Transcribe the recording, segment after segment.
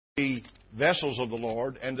be vessels of the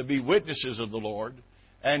Lord and to be witnesses of the Lord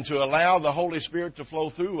and to allow the Holy Spirit to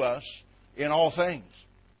flow through us in all things.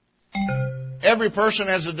 Every person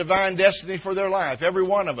has a divine destiny for their life. Every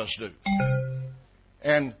one of us do.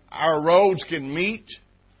 And our roads can meet,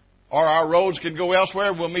 or our roads can go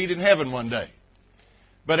elsewhere. We'll meet in heaven one day.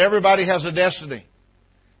 But everybody has a destiny.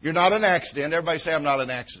 You're not an accident. Everybody say, I'm not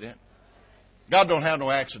an accident. God don't have no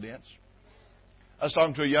accidents. I was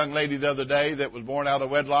talking to a young lady the other day that was born out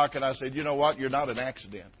of wedlock, and I said, you know what? You're not an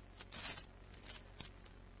accident.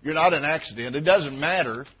 You're not an accident. It doesn't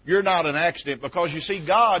matter. You're not an accident because, you see,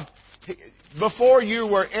 God, before you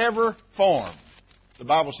were ever formed, the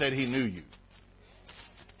Bible said He knew you.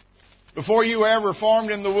 Before you were ever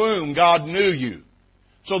formed in the womb, God knew you.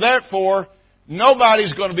 So therefore,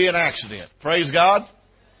 nobody's going to be an accident. Praise God.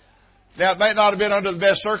 Now, it may not have been under the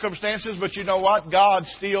best circumstances, but you know what? God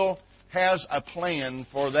still has a plan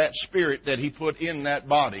for that spirit that He put in that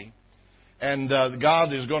body. And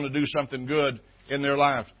God is going to do something good in their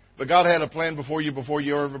life. But God had a plan before you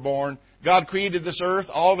were ever born. God created this earth.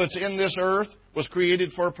 All that's in this earth was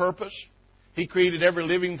created for a purpose. He created every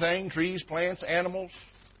living thing, trees, plants, animals,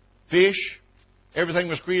 fish. Everything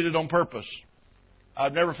was created on purpose.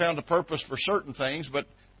 I've never found a purpose for certain things, but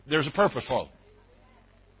there's a purpose for them.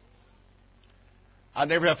 I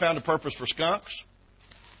never have found a purpose for skunks.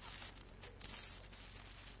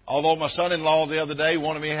 Although my son-in-law the other day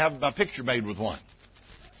wanted me to have my picture made with one.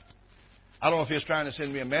 I don't know if he was trying to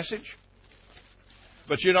send me a message.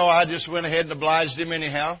 But, you know, I just went ahead and obliged him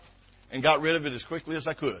anyhow and got rid of it as quickly as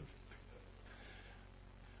I could.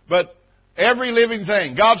 But every living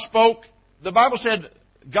thing, God spoke. The Bible said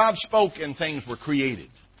God spoke and things were created.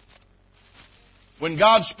 When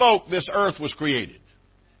God spoke, this earth was created.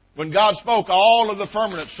 When God spoke, all of the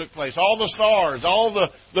firmaments took place. All the stars, all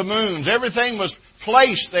the moons, everything was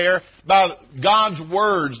placed there by God's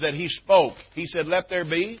words that He spoke. He said, let there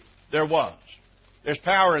be. There was. There's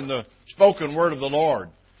power in the spoken word of the Lord.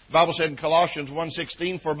 The Bible said in Colossians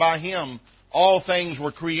 1:16, for by Him all things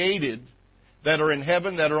were created that are in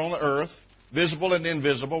heaven, that are on the earth, visible and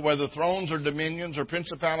invisible, whether thrones or dominions or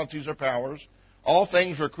principalities or powers. All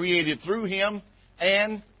things were created through Him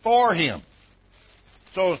and for Him.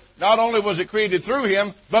 So not only was it created through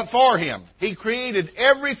Him, but for Him. He created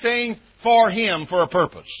everything for Him for a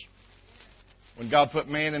purpose. When God put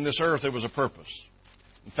man in this earth, there was a purpose.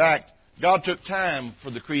 In fact, God took time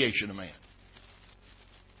for the creation of man.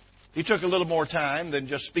 He took a little more time than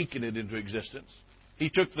just speaking it into existence. He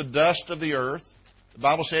took the dust of the earth. The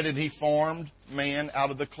Bible said that He formed man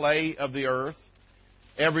out of the clay of the earth.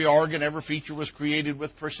 Every organ, every feature was created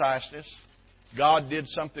with preciseness. God did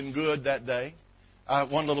something good that day.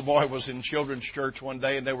 One little boy was in children's church one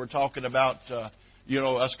day, and they were talking about,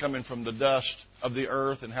 us coming from the dust of the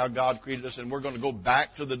earth and how God created us, and we're going to go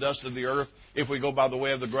back to the dust of the earth. If we go by the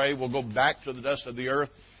way of the grave, we'll go back to the dust of the earth.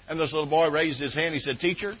 And this little boy raised his hand. He said,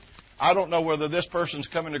 Teacher, I don't know whether this person's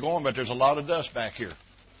coming or going, but there's a lot of dust back here.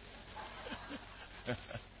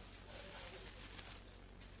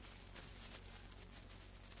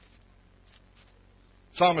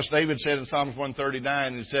 Psalmist David said in Psalms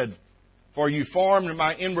 139, he said, for you formed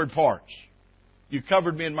my inward parts. You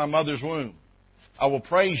covered me in my mother's womb. I will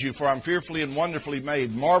praise you, for I'm fearfully and wonderfully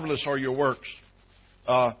made. Marvelous are your works.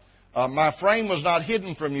 My frame was not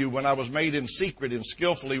hidden from you when I was made in secret and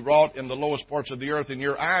skillfully wrought in the lowest parts of the earth. And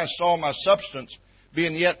your eyes saw my substance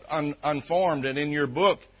being yet unformed. And in your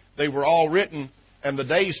book they were all written, and the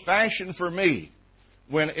days fashioned for me,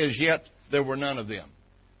 when as yet there were none of them.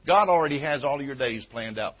 God already has all of your days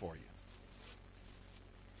planned out for you.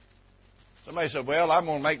 Somebody said, well, I'm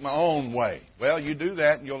going to make my own way. Well, you do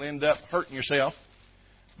that and you'll end up hurting yourself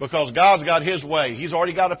because God's got His way. He's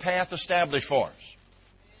already got a path established for us.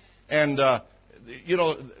 And,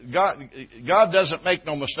 God doesn't make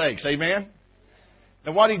no mistakes. Amen?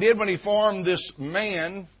 And what He did when He formed this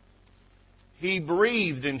man, He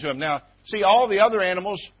breathed into him. Now, see, all the other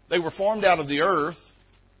animals, they were formed out of the earth.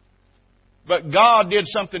 But God did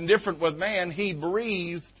something different with man. He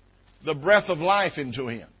breathed the breath of life into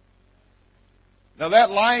him. Now,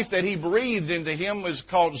 that life that He breathed into him was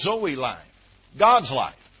called Zoe life, God's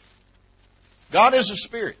life. God is a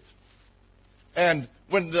spirit. And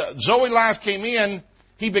when the Zoe life came in,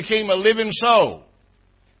 he became a living soul.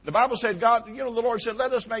 The Bible said, the Lord said,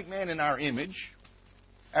 let us make man in our image,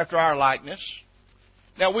 after our likeness.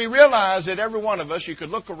 Now, we realize that every one of us, you could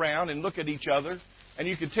look around and look at each other, and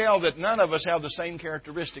you could tell that none of us have the same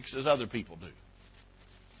characteristics as other people do.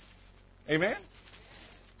 Amen?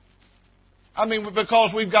 I mean,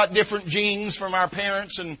 because we've got different genes from our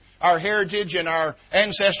parents and our heritage and our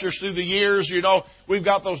ancestors through the years, you know, we've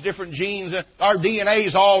got those different genes. Our DNA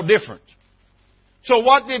is all different. So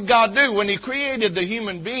what did God do? When He created the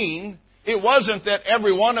human being, it wasn't that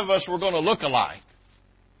every one of us were going to look alike.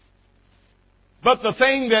 But the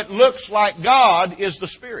thing that looks like God is the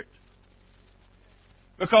Spirit.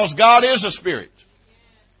 Because God is a Spirit.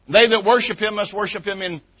 They that worship Him must worship Him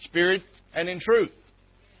in spirit and in truth.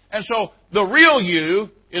 And so the real you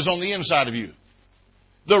is on the inside of you.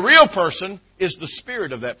 The real person is the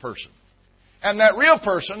spirit of that person. And that real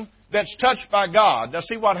person that's touched by God. Now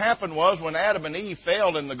see, what happened was when Adam and Eve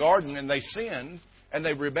failed in the garden and they sinned and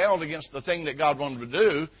they rebelled against the thing that God wanted to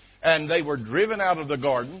do, and they were driven out of the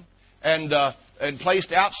garden and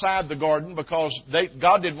placed outside the garden because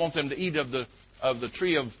God didn't want them to eat of the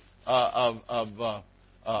tree of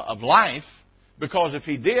life, because if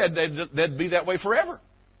He did, they'd be that way forever.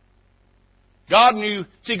 God knew.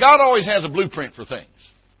 See, God always has a blueprint for things.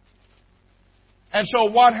 And so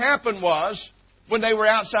what happened was, when they were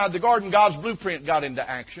outside the garden, God's blueprint got into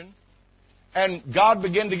action. And God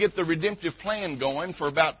began to get the redemptive plan going. For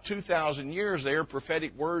about 2,000 years there,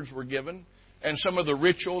 prophetic words were given. And some of the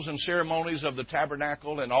rituals and ceremonies of the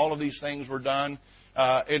tabernacle and all of these things were done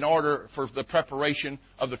in order for the preparation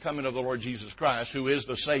of the coming of the Lord Jesus Christ, who is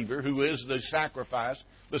the Savior, who is the sacrifice,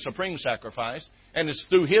 the supreme sacrifice. And it's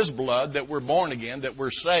through His blood that we're born again, that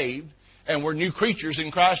we're saved, and we're new creatures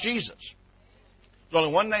in Christ Jesus. There's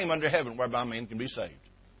only one name under heaven whereby man can be saved.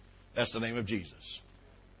 That's the name of Jesus.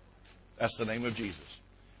 That's the name of Jesus.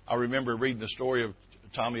 I remember reading the story of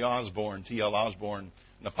Tommy Osborne, T.L. Osborne,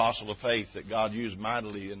 an apostle of faith that God used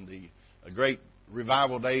mightily in the great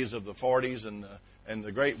revival days of the 40s and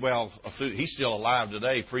the great, he's still alive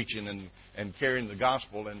today preaching and carrying the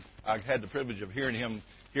gospel. And I had the privilege of hearing him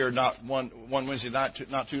here not one Wednesday night,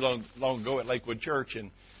 not too long ago at Lakewood Church.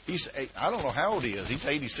 And I don't know how old he is. He's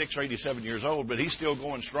 86 or 87 years old, but he's still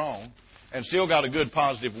going strong and still got a good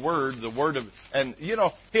positive word. And you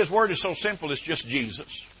know, his word is so simple, it's just Jesus.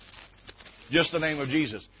 Just the name of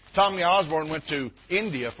Jesus. Tommy Osborne went to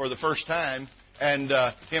India for the first time, and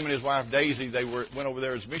him and his wife Daisy, went over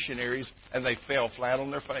there as missionaries, and they fell flat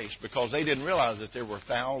on their face because they didn't realize that there were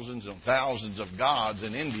thousands and thousands of gods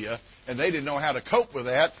in India, and they didn't know how to cope with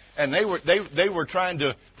that, and they were trying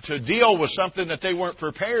to deal with something that they weren't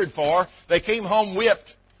prepared for. They came home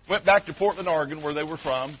whipped, went back to Portland, Oregon, where they were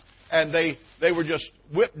from, and they were just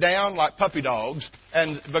whipped down like puppy dogs,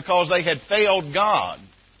 and because they had failed God,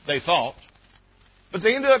 they thought. But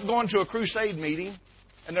they ended up going to a crusade meeting,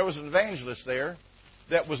 and there was an evangelist there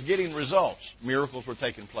that was getting results. Miracles were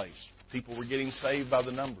taking place. People were getting saved by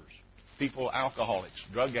the numbers. People, alcoholics,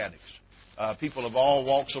 drug addicts, people of all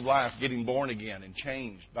walks of life getting born again and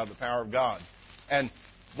changed by the power of God. And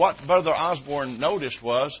what Brother Osborne noticed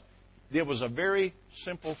was there was a very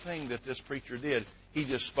simple thing that this preacher did. He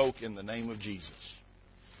just spoke in the name of Jesus.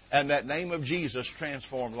 And that name of Jesus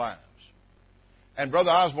transformed lives. And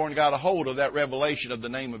Brother Osborne got a hold of that revelation of the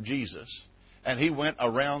name of Jesus. And he went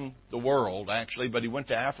around the world, actually, but he went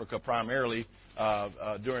to Africa primarily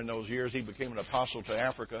during those years. He became an apostle to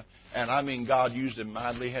Africa. And I mean, God used him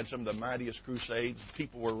mightily. He had some of the mightiest crusades.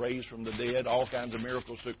 People were raised from the dead. All kinds of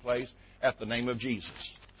miracles took place at the name of Jesus.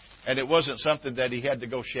 And it wasn't something that he had to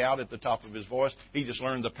go shout at the top of his voice. He just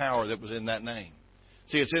learned the power that was in that name.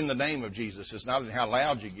 See, it's in the name of Jesus. It's not in how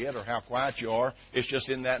loud you get or how quiet you are. It's just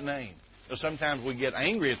in that name. So sometimes we get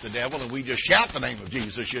angry at the devil and we just shout the name of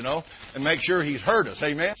Jesus, you know, and make sure he's heard us.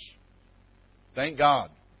 Amen? Thank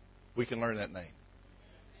God we can learn that name.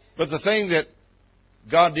 But the thing that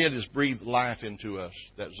God did is breathe life into us,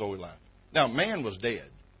 that Zoe life. Now, man was dead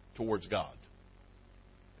towards God.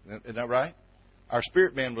 Isn't that right? Our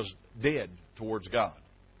spirit man was dead towards God.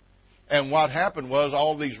 And what happened was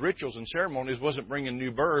all these rituals and ceremonies wasn't bringing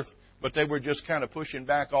new birth, but they were just kind of pushing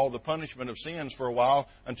back all the punishment of sins for a while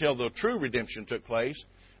until the true redemption took place.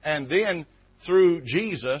 And then, through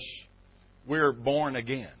Jesus, we're born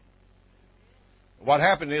again. What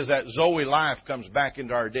happened is that Zoe life comes back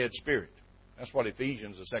into our dead spirit. That's what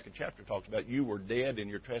Ephesians, the 2nd chapter, talks about. You were dead in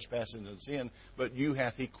your trespasses and sin, but you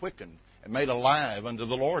hath He quickened and made alive unto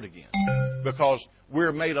the Lord again. Because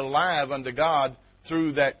we're made alive unto God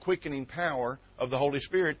through that quickening power of the Holy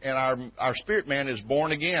Spirit, and our spirit man is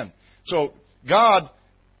born again. So God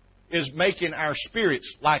is making our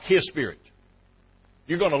spirits like His Spirit.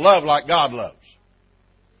 You're going to love like God loves.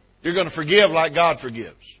 You're going to forgive like God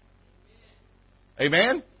forgives.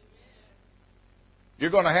 Amen?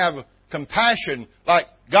 You're going to have compassion like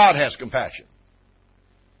God has compassion.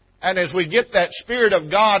 And as we get that Spirit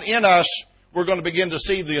of God in us, we're going to begin to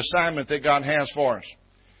see the assignment that God has for us.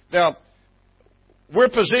 Now, we're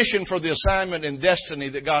positioned for the assignment and destiny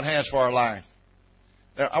that God has for our life.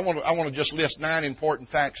 Now, I want to just list 9 important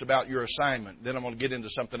facts about your assignment. Then I'm going to get into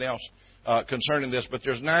something else concerning this. But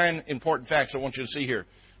there's 9 important facts I want you to see here.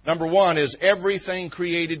 Number 1 is everything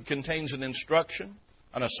created contains an instruction,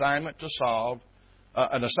 an assignment to solve,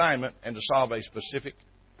 and to solve a specific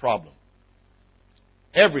problem.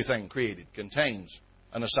 Everything created contains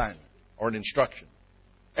an assignment or an instruction.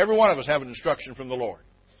 Every one of us have an instruction from the Lord.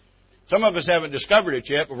 Some of us haven't discovered it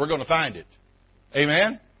yet, but we're going to find it.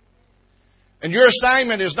 Amen? And your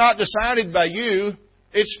assignment is not decided by you,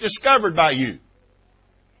 it's discovered by you.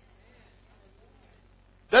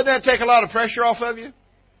 Doesn't that take a lot of pressure off of you?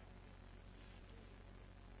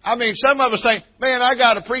 I mean, some of us think, man, I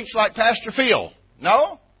got to preach like Pastor Phil.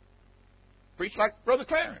 No. Preach like Brother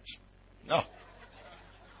Clarence. No.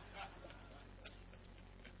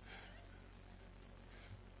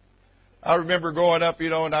 I remember growing up,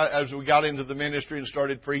 and as we got into the ministry and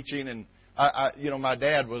started preaching, and my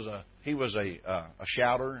dad was a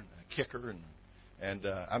shouter and a kicker,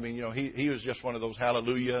 he was just one of those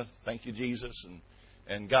hallelujah, thank you Jesus,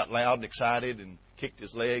 and got loud and excited and kicked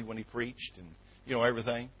his leg when he preached and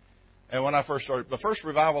everything. And when I first started, the first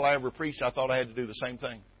revival I ever preached, I thought I had to do the same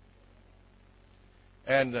thing.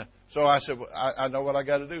 And so I said, I know what I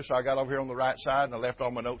got to do. So I got over here on the right side, and I left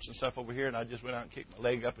all my notes and stuff over here, and I just went out and kicked my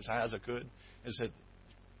leg up as high as I could and said,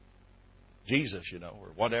 Jesus, or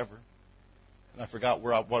whatever. And I forgot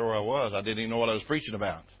where I was. I didn't even know what I was preaching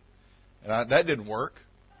about. And that didn't work.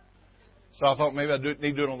 So I thought maybe I need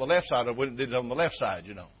to do it on the left side. I went and did it on the left side,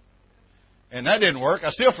 And that didn't work. I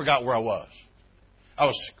still forgot where I was. I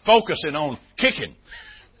was focusing on kicking.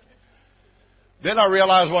 Then I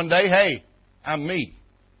realized one day, hey, I'm me.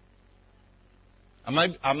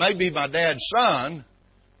 I may be my dad's son,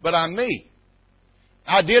 but I'm me.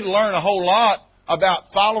 I did learn a whole lot about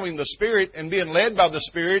following the Spirit and being led by the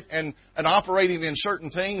Spirit and operating in certain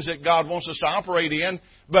things that God wants us to operate in.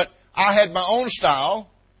 But I had my own style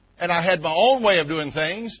and I had my own way of doing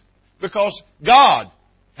things because God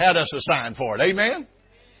had us assigned for it. Amen?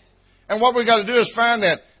 And what we've got to do is find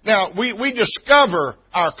that. Now, we discover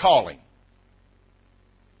our calling.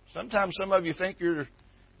 Sometimes some of you think you're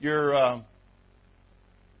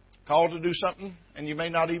called to do something, and you may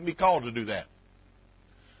not even be called to do that.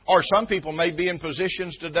 Or some people may be in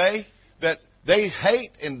positions today that they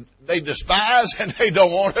hate and they despise and they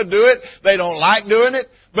don't want to do it. They don't like doing it.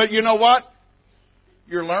 But you know what?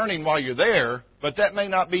 You're learning while you're there, but that may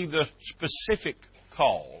not be the specific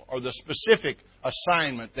call or the specific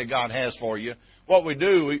assignment that God has for you. What we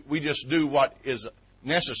do, we just do what is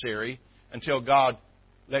necessary until God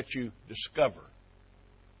lets you discover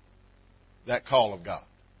that call of God.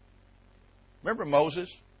 Remember Moses?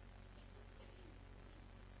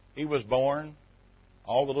 He was born.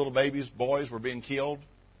 All the little boys were being killed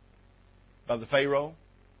by the Pharaoh.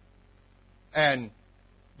 And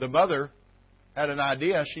the mother had an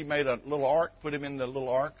idea. She made a little ark, put him in the little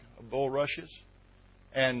ark of bulrushes.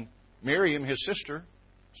 And Miriam, his sister,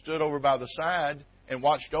 stood over by the side and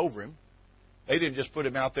watched over him. They didn't just put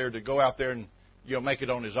him out there to go out there and make it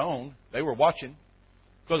on his own. They were watching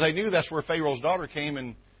because they knew that's where Pharaoh's daughter came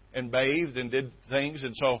and bathed and did things.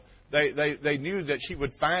 And so they knew that she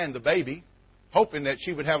would find the baby, hoping that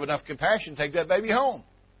she would have enough compassion to take that baby home.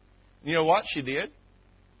 You know what she did?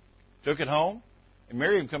 Took it home, and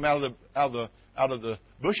Miriam come out of the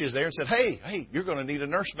bushes there and said, "Hey, you're going to need a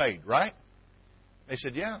nursemaid, right?" They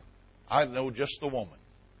said, "Yeah, I know just the woman."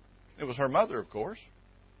 It was her mother, of course.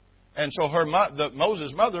 And so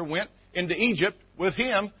Moses' mother went into Egypt with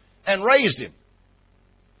him and raised him.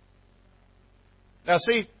 Now,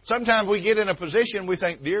 see, sometimes we get in a position, we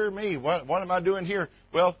think, dear me, what am I doing here?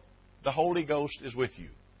 Well, the Holy Ghost is with you.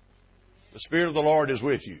 The Spirit of the Lord is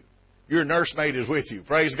with you. Your nursemaid is with you.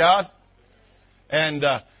 Praise God. And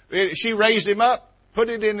she raised him up, put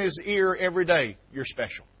it in his ear every day. You're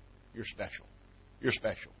special. You're special. You're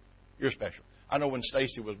special. You're special. I know when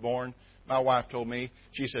Stacy was born, my wife told me,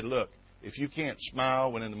 she said, look, if you can't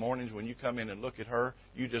smile when in the mornings when you come in and look at her,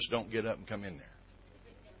 you just don't get up and come in there.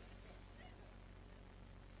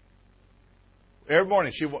 Every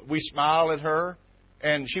morning we smile at her,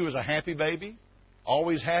 and she was a happy baby,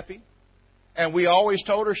 always happy. And we always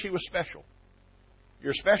told her she was special.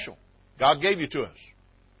 You're special. God gave you to us.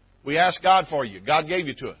 We asked God for you. God gave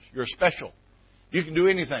you to us. You're special. You can do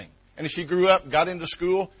anything. And if she grew up and got into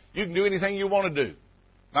school, you can do anything you want to do.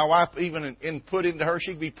 My wife even input into her,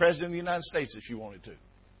 she could be president of the United States if she wanted to.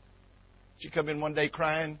 She come in one day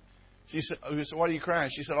crying. She said, "What are you crying?"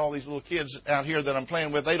 She said, "All these little kids out here that I'm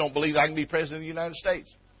playing with, they don't believe I can be president of the United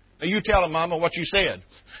States." Now, you tell them, Mama, what you said.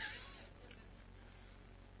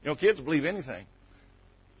 Kids believe anything.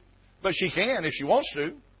 But she can if she wants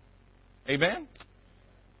to. Amen?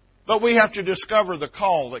 But we have to discover the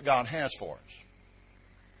call that God has for us.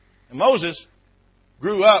 And Moses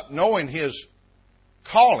grew up knowing his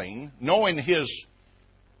calling, knowing his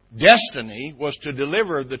destiny was to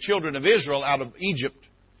deliver the children of Israel out of Egypt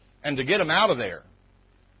and to get them out of there.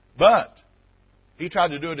 But he tried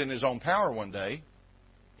to do it in his own power one day.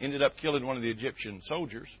 Ended up killing one of the Egyptian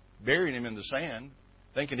soldiers, burying him in the sand,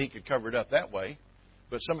 thinking he could cover it up that way.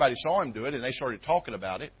 But somebody saw him do it, and they started talking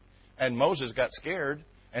about it. And Moses got scared,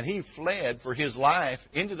 and he fled for his life,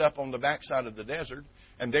 ended up on the backside of the desert,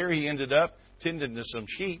 and there he ended up tending to some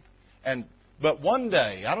sheep. But one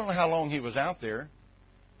day, I don't know how long he was out there,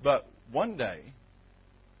 but one day,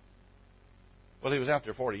 well, he was out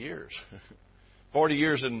there 40 years. 40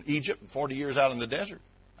 years in Egypt and 40 years out in the desert.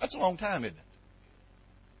 That's a long time, isn't it?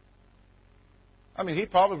 I mean, he's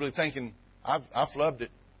probably thinking, I flubbed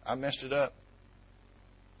it. I messed it up.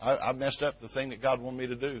 I messed up the thing that God wanted me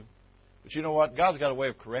to do. But you know what? God's got a way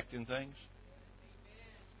of correcting things.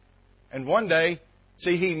 And one day,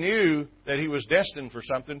 see, he knew that he was destined for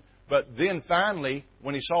something. But then finally,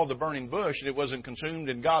 when he saw the burning bush and it wasn't consumed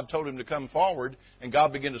and God told him to come forward and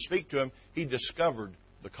God began to speak to him, he discovered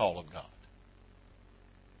the call of God.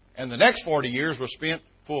 And the next 40 years was spent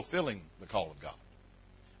fulfilling the call of God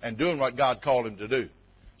and doing what God called him to do.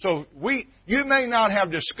 So you may not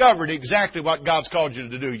have discovered exactly what God's called you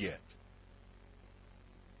to do yet.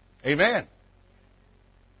 Amen.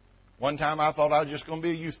 One time I thought I was just going to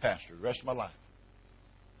be a youth pastor the rest of my life.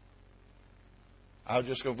 I was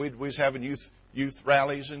just going. We was having youth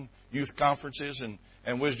rallies and youth conferences,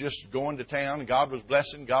 and we was just going to town. And God was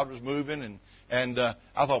blessing, God was moving, and I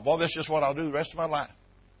thought, well, that's just what I'll do the rest of my life.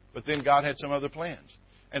 But then God had some other plans,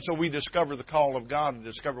 and so we discover the call of God and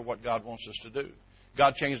discover what God wants us to do.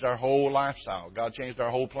 God changed our whole lifestyle. God changed our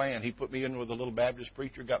whole plan. He put me in with a little Baptist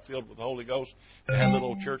preacher, got filled with the Holy Ghost. They had a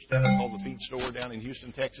little church down there called the Feed Store down in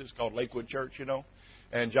Houston, Texas, called Lakewood Church, you know,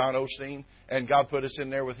 and John Osteen. And God put us in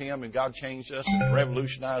there with him, and God changed us and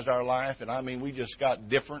revolutionized our life. And I mean, we just got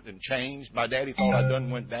different and changed. My daddy thought I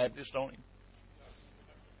done went Baptist on him.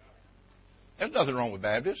 There's nothing wrong with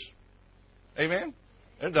Baptists. Amen?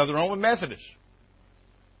 There's nothing wrong with Methodists.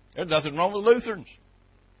 There's nothing wrong with Lutherans.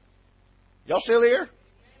 Y'all still here?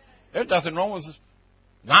 There's nothing wrong with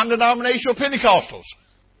non-denominational Pentecostals.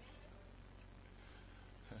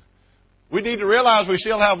 We need to realize we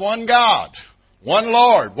still have one God, one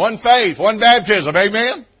Lord, one faith, one baptism.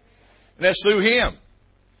 Amen? And that's through Him.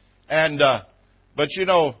 And but you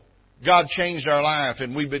know, God changed our life,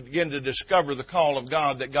 and we begin to discover the call of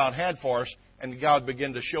God that God had for us, and God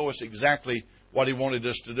began to show us exactly what He wanted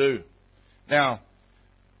us to do. Now,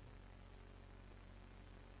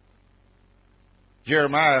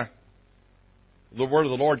 Jeremiah, the word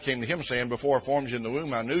of the Lord came to him saying, before I formed you in the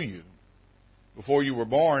womb, I knew you. Before you were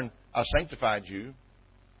born, I sanctified you.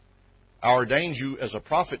 I ordained you as a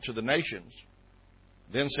prophet to the nations.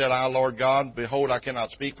 Then said I, Lord God, behold, I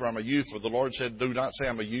cannot speak, for I'm a youth. For the Lord said, do not say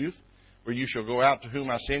I'm a youth, for you shall go out to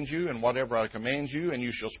whom I send you, and whatever I command you, and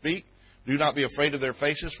you shall speak. Do not be afraid of their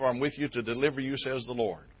faces, for I'm with you to deliver you, says the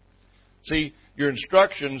Lord. See, your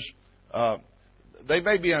instructions, they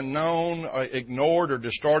may be unknown, or ignored, or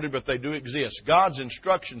distorted, but they do exist. God's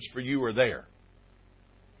instructions for you are there.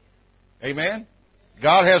 Amen?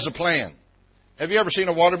 God has a plan. Have you ever seen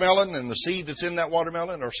a watermelon and the seed that's in that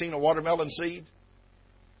watermelon, or seen a watermelon seed?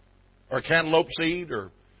 Or a cantaloupe seed,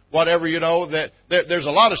 or whatever, you know? There's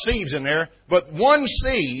a lot of seeds in there, but one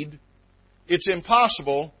seed, it's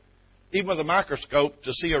impossible, even with a microscope,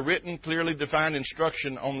 to see a written, clearly defined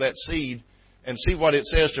instruction on that seed and see what it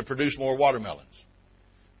says to produce more watermelons.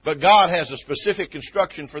 But God has a specific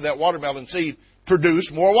instruction for that watermelon seed, produce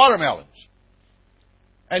more watermelons.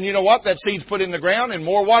 And you know what? That seed's put in the ground and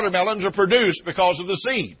more watermelons are produced because of the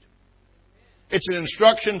seed. It's an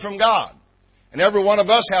instruction from God. And every one of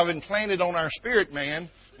us have implanted on our spirit, man,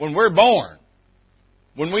 when we're born,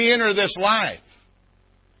 when we enter this life,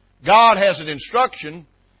 God has an instruction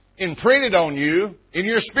imprinted on you, in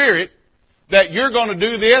your spirit, that you're going to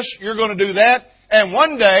do this, you're going to do that, and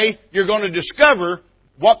one day you're going to discover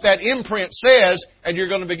what that imprint says, and you're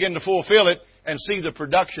going to begin to fulfill it and see the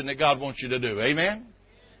production that God wants you to do. Amen?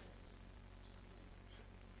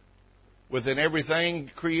 Within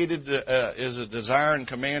everything created is a desire and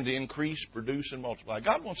command to increase, produce, and multiply.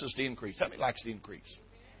 God wants us to increase. How many likes to increase?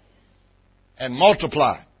 And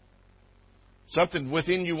multiply. Something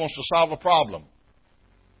within you wants to solve a problem.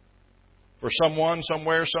 For someone,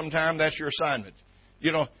 somewhere, sometime, that's your assignment.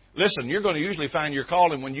 You know, listen, you're going to usually find your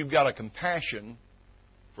calling when you've got a compassion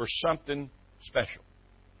for something special.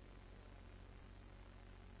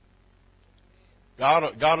 God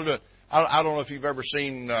will do it. I don't know if you've ever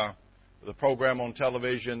seen the program on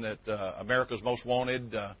television that America's Most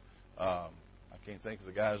Wanted. I can't think of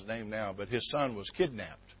the guy's name now, but his son was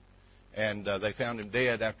kidnapped. And they found him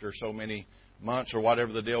dead after so many months or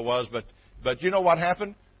whatever the deal was. But you know what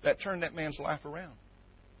happened? That turned that man's life around.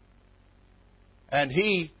 And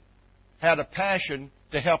he had a passion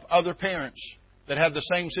to help other parents that had the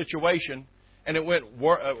same situation. And it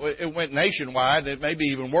went nationwide. It may be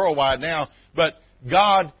even worldwide now. But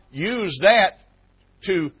God used that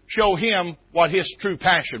to show him what his true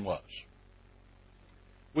passion was.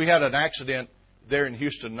 We had an accident there in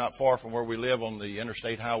Houston, not far from where we live, on the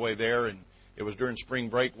interstate highway there, and it was during spring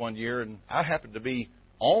break one year, and I happened to be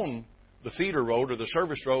on the feeder road or the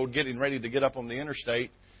service road getting ready to get up on the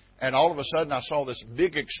interstate, and all of a sudden I saw this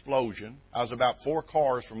big explosion. I was about 4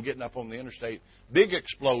 cars from getting up on the interstate. Big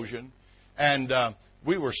explosion, and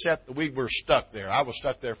we were stuck there. I was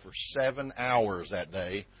stuck there for 7 hours that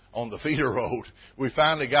day on the feeder road. We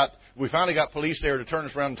finally got police there to turn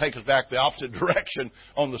us around and take us back the opposite direction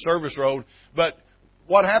on the service road. But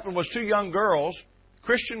what happened was 2 young girls,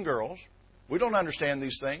 Christian girls, we don't understand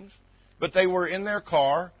these things, but they were in their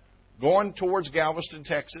car going towards Galveston,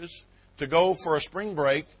 Texas, to go for a spring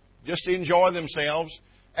break, just to enjoy themselves,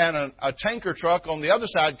 and a tanker truck on the other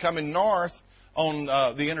side coming north on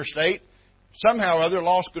the interstate somehow or other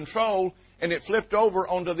lost control, and it flipped over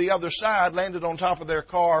onto the other side, landed on top of their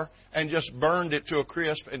car, and just burned it to a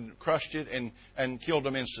crisp and crushed it and killed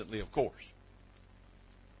them instantly, of course.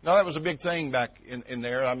 Now, that was a big thing back in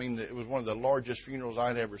there. I mean, it was one of the largest funerals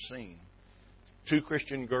I'd ever seen. 2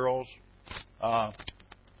 Christian girls.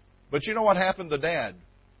 But you know what happened? The dad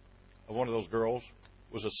of one of those girls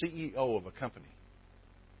was a CEO of a company.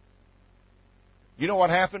 You know what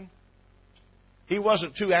happened? He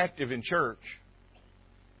wasn't too active in church.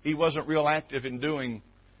 He wasn't real active in doing,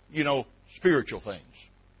 spiritual things.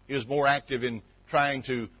 He was more active in trying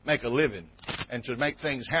to make a living and to make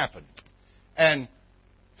things happen. And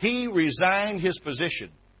he resigned his position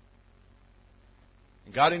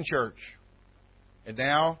and got in church, and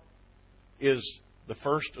now is the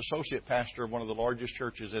first associate pastor of one of the largest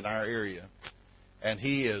churches in our area. And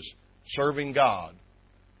he is serving God,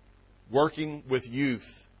 working with youth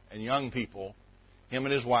and young people, him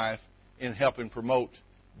and his wife, in helping promote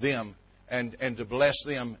them and to bless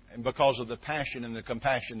them, and because of the passion and the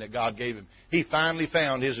compassion that God gave him. He finally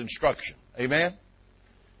found his instruction. Amen?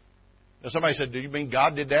 Now somebody said, do you mean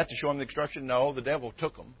God did that to show him the instruction? No, the devil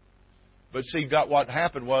took them. But see, what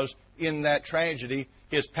happened was, in that tragedy,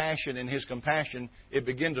 his passion and his compassion, it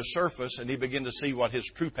began to surface, and he began to see what his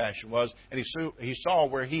true passion was. And he saw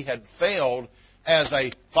where he had failed as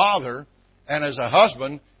a father and as a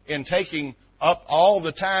husband in taking up all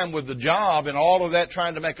the time with the job and all of that,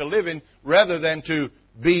 trying to make a living, rather than to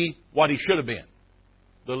be what he should have been,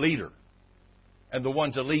 the leader and the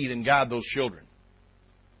one to lead and guide those children.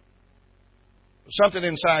 Something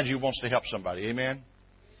inside you wants to help somebody. Amen?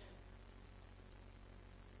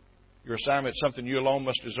 Your assignment is something you alone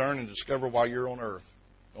must discern and discover while you're on earth.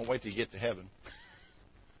 Don't wait till you get to heaven.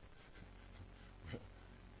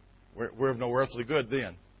 We're of no earthly good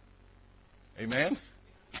then. Amen?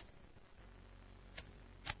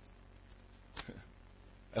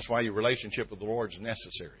 That's why your relationship with the Lord is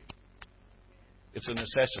necessary. It's a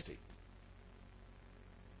necessity.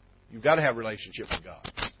 You've got to have a relationship with God.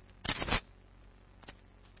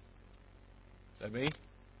 Is that me?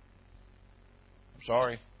 I'm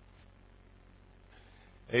sorry.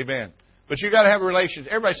 Amen. But you've got to have a relationship.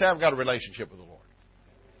 Everybody say, I've got a relationship with the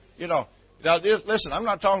Lord. Now listen, I'm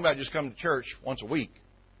not talking about just coming to church once a week.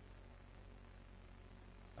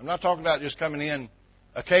 I'm not talking about just coming in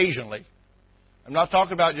occasionally. I'm not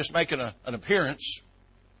talking about just making an appearance.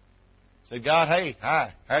 Say, God, hey,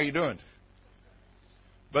 hi, how are you doing?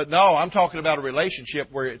 But no, I'm talking about a relationship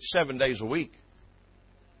where it's 7 days a week.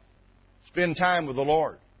 Spend time with the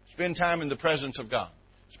Lord. Spend time in the presence of God.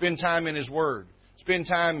 Spend time in His Word. Spend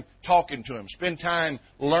time talking to Him. Spend time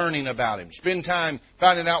learning about Him. Spend time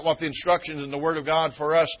finding out what the instructions in the Word of God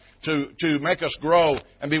for us to make us grow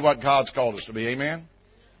and be what God's called us to be. Amen?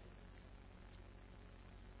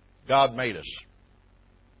 God made us.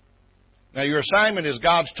 Now, your assignment is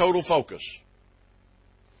God's total focus.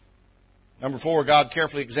 Number 4, God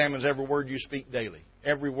carefully examines every word you speak daily.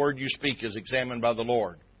 Every word you speak is examined by the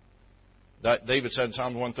Lord. David said in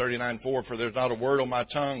Psalm 139:4, for there's not a word on my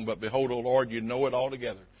tongue, but behold, O Lord, you know it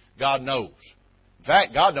altogether. God knows. In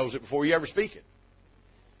fact, God knows it before you ever speak it.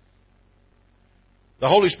 The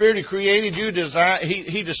Holy Spirit who created you,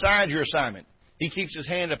 He decides your assignment. He keeps His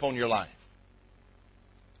hand upon your life.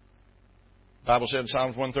 The Bible said in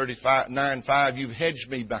Psalms 139:5, you've hedged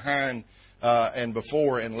me behind and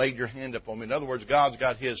before and laid your hand upon me. In other words, God's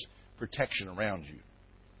got His protection around you.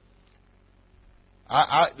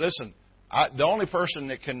 Listen, the only person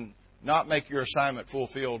that can not make your assignment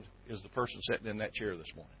fulfilled is the person sitting in that chair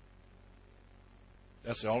this morning.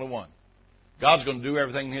 That's the only one. God's going to do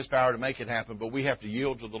everything in His power to make it happen, but we have to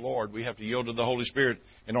yield to the Lord. We have to yield to the Holy Spirit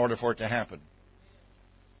in order for it to happen.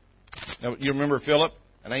 Now, you remember Philip?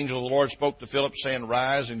 An angel of the Lord spoke to Philip, saying,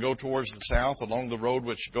 "Rise and go towards the south along the road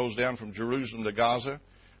which goes down from Jerusalem to Gaza."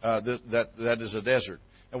 That is a desert.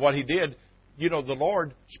 And what he did, the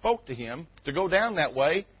Lord spoke to him to go down that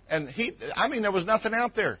way. And there was nothing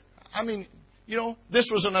out there. This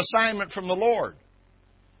was an assignment from the Lord.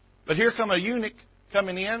 But here come a eunuch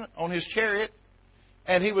coming in on his chariot,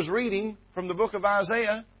 and he was reading from the book of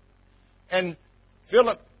Isaiah. And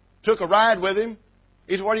Philip took a ride with him.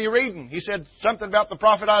 He said, "What are you reading?" He said, "Something about the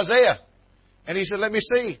prophet Isaiah." And he said, "Let me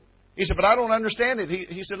see." He said, "But I don't understand it."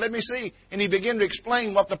 He said, "Let me see." And he began to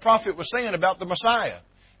explain what the prophet was saying about the Messiah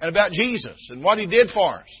and about Jesus and what He did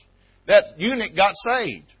for us. That eunuch got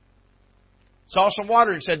saved. Saw some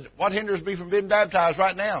water and said, "What hinders me from being baptized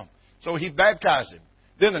right now?" So he baptized him.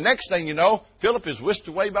 Then the next thing you know, Philip is whisked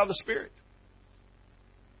away by the Spirit.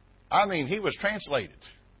 He was translated.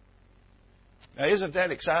 Now, isn't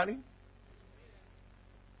that exciting?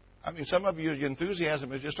 Some of you, your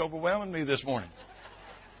enthusiasm is just overwhelming me this morning.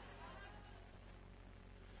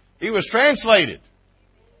 He was translated.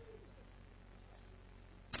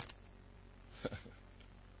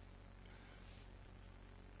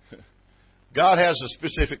 God has a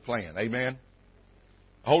specific plan. Amen?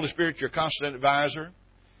 The Holy Spirit, your constant advisor.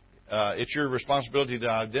 It's your responsibility to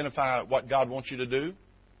identify what God wants you to do.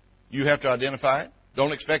 You have to identify it.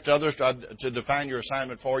 Don't expect others to define your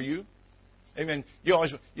assignment for you. Amen. You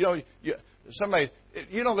always, somebody,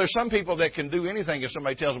 there's some people that can do anything if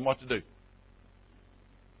somebody tells them what to do.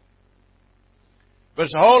 But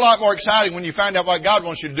it's a whole lot more exciting when you find out what God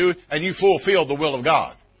wants you to do and you fulfill the will of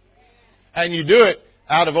God. And you do it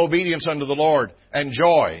out of obedience unto the Lord and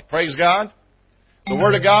joy. Praise God. The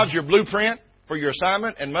Word of God's your blueprint for your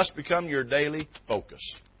assignment and must become your daily focus.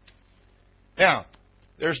 Now,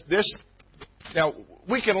 Now,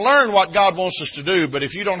 we can learn what God wants us to do, but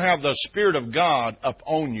if you don't have the Spirit of God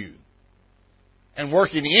upon you and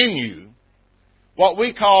working in you, what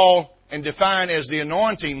we call and define as the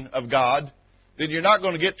anointing of God, then you're not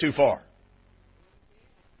going to get too far.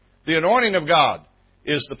 The anointing of God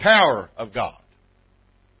is the power of God.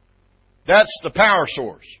 That's the power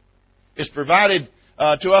source. It's provided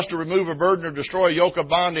to us to remove a burden or destroy a yoke of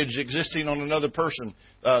bondage existing on another person.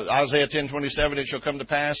 Isaiah 10:27, "It shall come to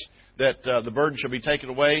pass that the burden shall be taken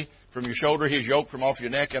away from your shoulder, his yoke from off your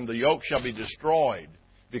neck, and the yoke shall be destroyed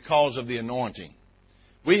because of the anointing."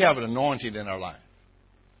 We have an anointing in our life.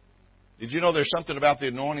 Did you know there's something about the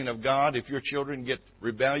anointing of God? If your children get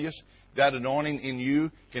rebellious, that anointing in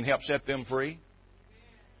you can help set them free.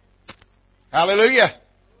 Hallelujah.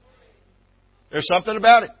 There's something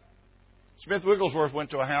about it. Smith Wigglesworth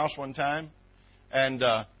went to a house one time, and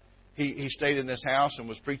he stayed in this house and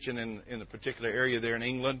was preaching in a particular area there in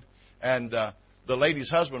England. And the lady's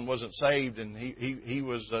husband wasn't saved, and he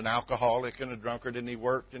was an alcoholic and a drunkard, and he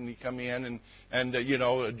worked, and he come in and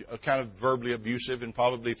kind of verbally abusive and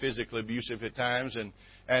probably physically abusive at times.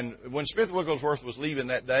 And when Smith Wigglesworth was leaving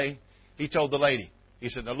that day, he told the lady, he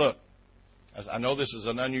said, "Now look, I know this is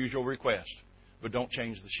an unusual request, but don't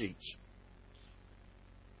change the sheets."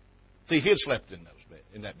 See, he had slept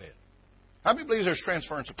in that bed. How many believes there's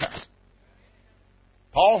transference of power?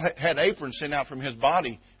 Paul had aprons sent out from his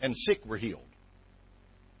body, and sick were healed.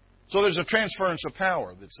 So there's a transference of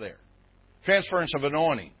power that's there. Transference of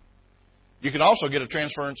anointing. You can also get a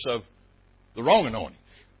transference of the wrong anointing.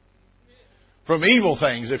 From evil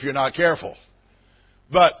things if you're not careful.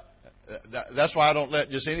 But that's why I don't let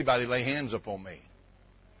just anybody lay hands upon me.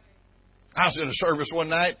 I was in a service one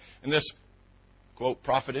night, and this, quote,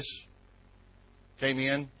 prophetess came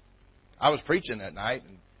in. I was preaching that night,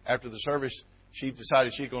 and after the service, she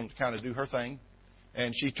decided she's going to kind of do her thing.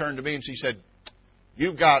 And she turned to me and she said,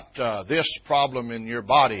 "You've got this problem in your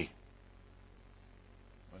body."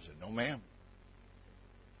 I said, "No, ma'am."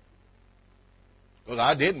 Because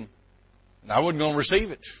I didn't. And I wasn't going to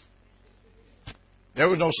receive it. There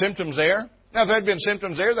was no symptoms there. Now, if there had been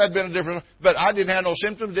symptoms there, that had been a different... But I didn't have no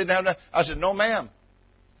symptoms, didn't have no... I said, "No, ma'am."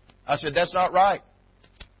 I said, "That's not right."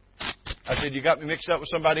 I said, "You got me mixed up with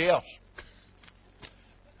somebody else."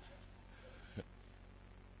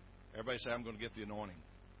 Everybody say, "I'm going to get the anointing."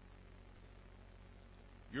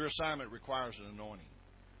 Your assignment requires an anointing.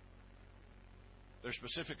 There's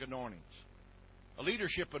specific anointings. A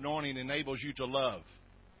leadership anointing enables you to love.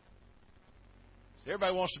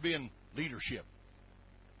 Everybody wants to be in leadership.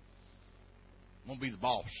 I'm going to be the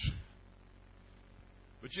boss.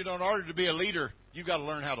 But in order to be a leader, you've got to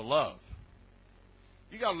learn how to love.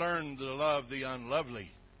 You've got to learn to love the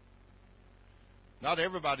unlovely. Not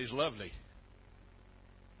everybody's lovely.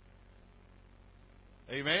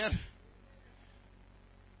 Amen?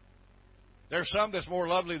 There's some that's more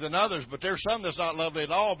lovely than others, but there's some that's not lovely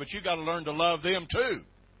at all, but you've got to learn to love them too.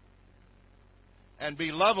 And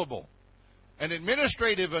be lovable. An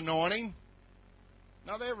administrative anointing,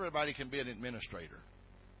 not everybody can be an administrator.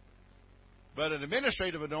 But an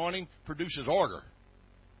administrative anointing produces order.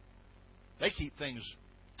 They keep things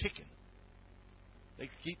ticking. They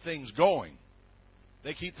keep things going.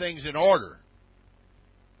 They keep things in order.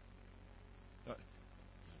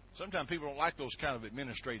 Sometimes people don't like those kind of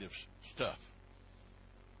administrative stuff.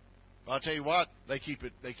 But I'll tell you what, they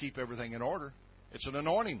keep everything in order. It's an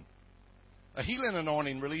anointing. A healing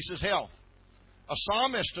anointing releases health. A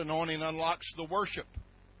psalmist anointing unlocks the worship.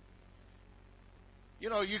 You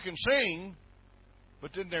know, you can sing,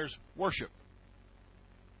 but then there's worship.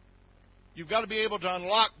 You've got to be able to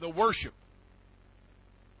unlock the worship.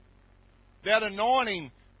 That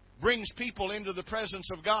anointing brings people into the presence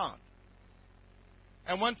of God.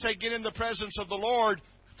 And once they get in the presence of the Lord,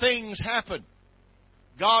 things happen.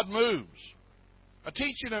 God moves. A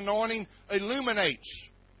teaching anointing illuminates.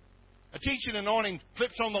 A teaching anointing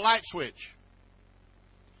flips on the light switch.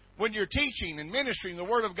 When you're teaching and ministering the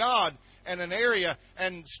Word of God in an area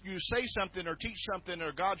and you say something or teach something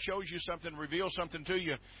or God shows you something, reveals something to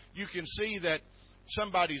you, you can see that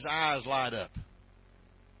somebody's eyes light up.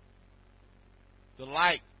 The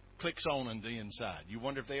light clicks on the inside. You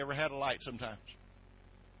wonder if they ever had a light sometimes.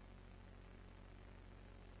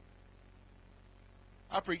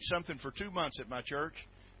 I preached something for 2 months at my church.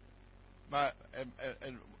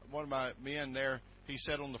 And one of my men there, he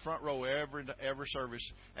sat on the front row every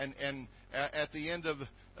service. And at the end of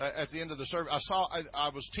the service, I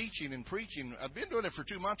was teaching and preaching. I'd been doing it for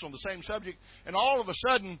 2 months on the same subject, and all of a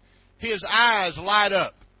sudden, his eyes light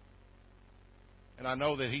up, and I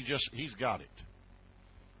know that he's got it.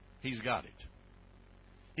 He's got it.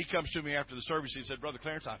 He comes to me after the service. He said, "Brother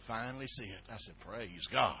Clarence, I finally see it." I said, "Praise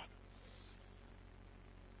God.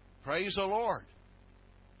 Praise the Lord."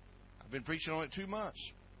 I've been preaching on it 2 months.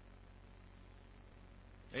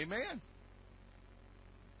 Amen.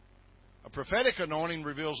 A prophetic anointing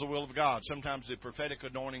reveals the will of God. Sometimes the prophetic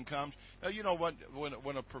anointing comes. Now, you know what?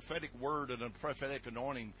 When a prophetic word and a prophetic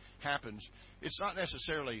anointing happens, it's not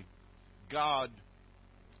necessarily God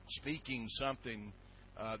speaking something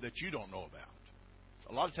that you don't know about.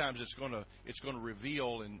 A lot of times it's going to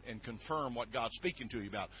reveal and confirm what God's speaking to you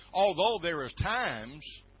about. Although there is times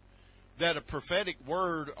that a prophetic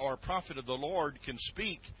word or a prophet of the Lord can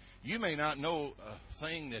speak, you may not know a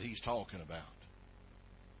thing that he's talking about.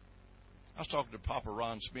 I was talking to Papa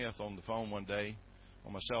Ron Smith on the phone one day,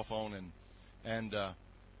 on my cell phone, and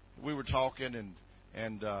we were talking,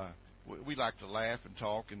 and we like to laugh and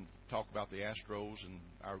talk about the Astros and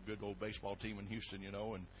our good old baseball team in Houston, you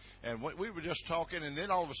know, and we were just talking, and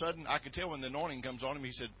then all of a sudden, I could tell when the anointing comes on him,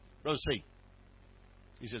 he said, "Brother C,"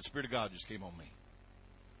 he said, "Spirit of God just came on me."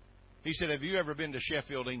 He said, "Have you ever been to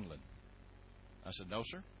Sheffield, England?" I said, "No,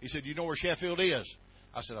 sir." He said, "You know where Sheffield is?"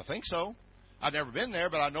 I said, "I think so. I've never been there,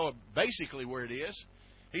 but I know basically where it is."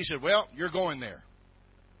 He said, "Well, you're going there.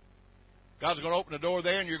 God's going to open the door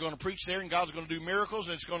there, and you're going to preach there, and God's going to do miracles,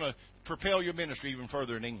 and it's going to propel your ministry even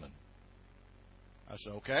further in England." I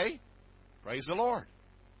said, "Okay. Praise the Lord."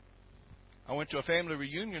 I went to a family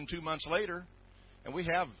reunion 2 months later, and we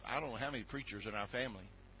have, I don't know how many preachers in our family,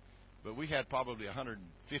 but we had probably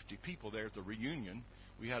 150 people there at the reunion.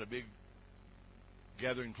 We had a big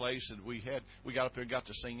gathering place, and we got up there and got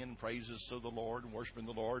to singing praises to the Lord and worshiping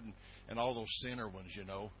the Lord, and all those sinner ones, you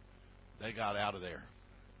know, they got out of there.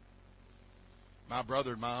 My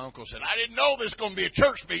brother and my uncle said, "I didn't know this was going to be a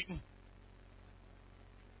church meeting."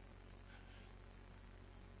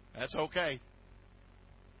 That's okay.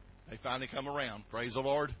 They finally come around. Praise the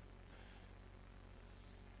Lord.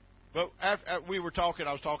 But after we were talking,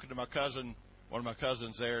 I was talking to my cousin, one of my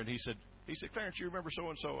cousins there, and he said, "Clarence, you remember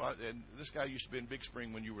so-and-so?" And this guy used to be in Big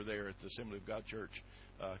Spring when you were there at the Assembly of God Church.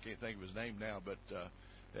 I can't think of his name now, but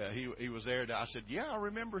he was there. I said, "Yeah, I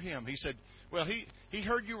remember him." He said, "Well, he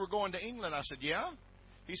heard you were going to England." I said, "Yeah."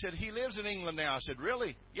 He said, "He lives in England now." I said,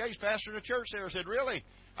 "Really?" "Yeah, he's pastoring a church there." I said, "Really?"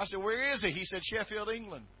 I said, "Where is he?" He said, "Sheffield,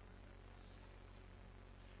 England."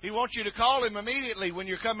 He wants you to call him immediately when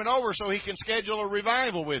you're coming over so he can schedule a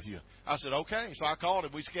revival with you. I said, "Okay." So I called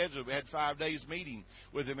him. We scheduled. We had 5 days meeting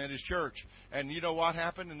with him at his church. And you know what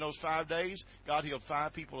happened in those 5 days? God healed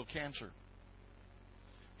 5 people of cancer.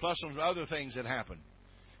 Plus some other things that happened.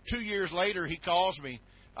 2 years later, he calls me.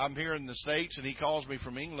 I'm here in the States, and he calls me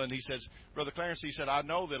from England. He says, Brother Clarence, he said, I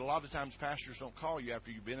know that a lot of times pastors don't call you after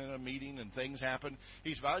you've been in a meeting and things happen.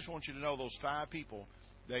 He said, I just want you to know those 5 people,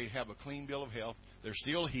 they have a clean bill of health. They're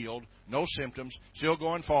still healed, no symptoms, still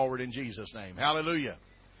going forward in Jesus' name. Hallelujah.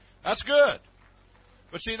 That's good.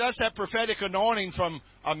 But see, that's that prophetic anointing from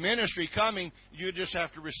a ministry coming. You just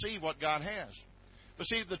have to receive what God has. But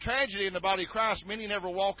see, the tragedy in the body of Christ, many never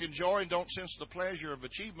walk in joy and don't sense the pleasure of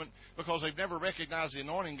achievement because they've never recognized the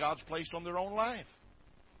anointing God's placed on their own life.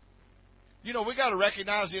 You know, we got to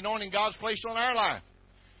recognize the anointing God's placed on our life.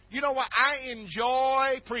 You know what? I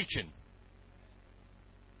enjoy preaching.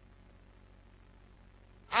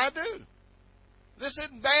 I do. This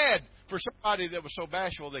isn't bad for somebody that was so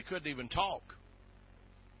bashful they couldn't even talk.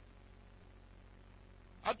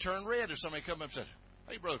 I'd turn red if somebody come up and said,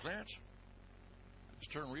 Hey, Brother Clarence.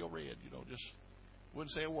 Just turn real red, just wouldn't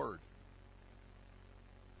say a word.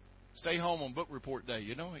 Stay home on book report day,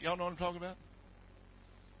 Y'all know what I'm talking about?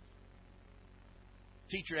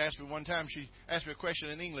 Teacher asked me one time, she asked me a question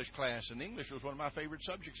in English class, and English was one of my favorite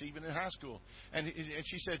subjects, even in high school. And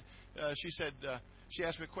she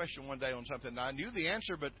asked me a question one day on something, and I knew the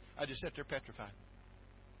answer, but I just sat there petrified.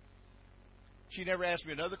 She never asked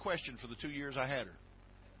me another question for the 2 years I had her.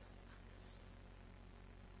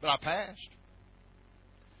 But I passed.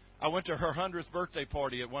 I went to her 100th birthday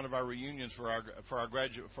party at one of our reunions for our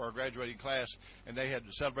graduating class, and they had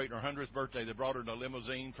to celebrate her 100th birthday. They brought her in a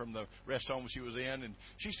limousine from the rest home she was in, and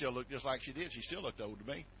she still looked just like she did. She still looked old to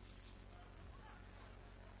me.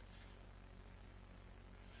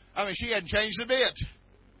 I mean, she hadn't changed a bit.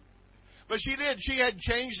 But she did. She hadn't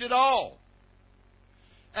changed at all.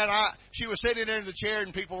 And she was sitting there in the chair,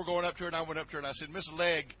 and people were going up to her, and I went up to her, and I said, Miss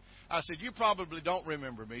Legg, I said, you probably don't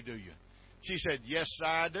remember me, do you? She said, yes,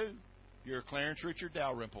 I do. You're Clarence Richard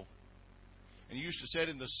Dalrymple. And you used to sit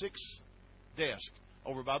in the 6th desk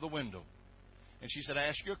over by the window. And she said, I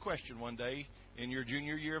asked you a question one day in your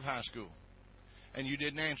junior year of high school, and you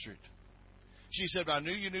didn't answer it. She said, but I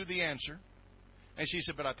knew you knew the answer. And she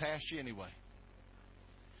said, but I passed you anyway.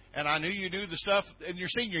 And I knew you knew the stuff in your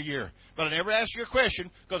senior year, but I never asked you a question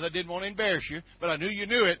because I didn't want to embarrass you, but I knew you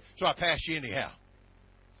knew it, so I passed you anyhow.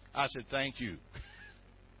 I said, thank you.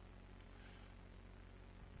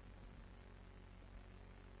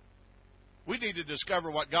 We need to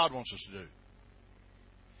discover what God wants us to do.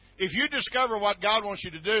 If you discover what God wants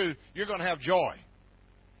you to do, you're going to have joy.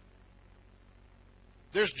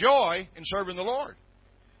 There's joy in serving the Lord.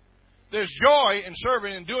 There's joy in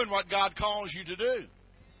serving and doing what God calls you to do.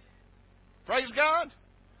 Praise God.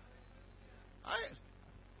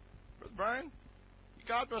 Brother Brian,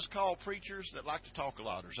 God must call preachers that like to talk a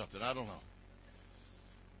lot or something. I don't know.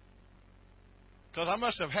 Because I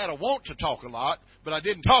must have had a want to talk a lot, but I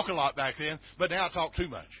didn't talk a lot back then, but now I talk too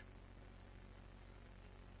much.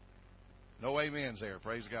 No amens there.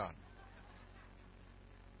 Praise God.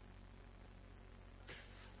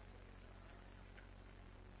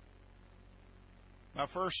 My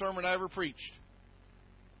first sermon I ever preached,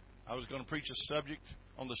 I was going to preach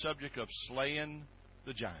on the subject of slaying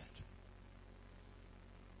the giant.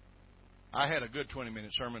 I had a good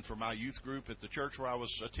 20-minute sermon for my youth group at the church where I was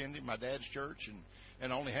attending, my dad's church,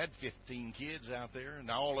 and only had 15 kids out there, and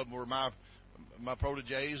all of them were my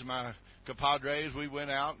proteges, my compadres. We went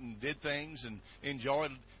out and did things and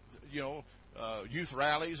enjoyed, youth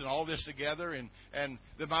rallies and all this together. And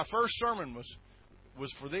then my first sermon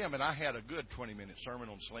was for them, and I had a good 20-minute sermon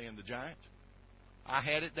on slaying the giant. I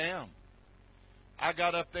had it down. I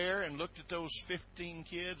got up there and looked at those 15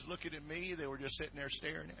 kids looking at me. They were just sitting there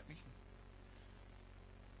staring at me.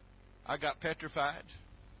 I got petrified.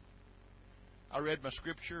 I read my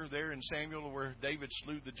scripture there in Samuel where David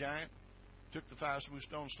slew the giant, took the 5 smooth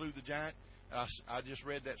stones, slew the giant. I just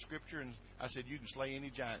read that scripture, and I said, you can slay any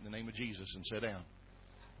giant in the name of Jesus, and sit down.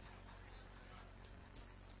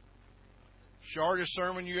 Shortest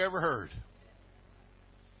sermon you ever heard.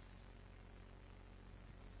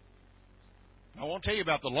 I won't tell you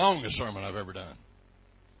about the longest sermon I've ever done.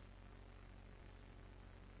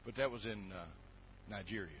 But that was in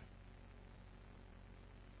Nigeria.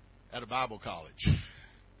 At a Bible college.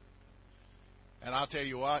 And I'll tell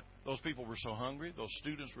you what, those people were so hungry. Those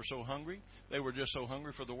students were so hungry. They were just so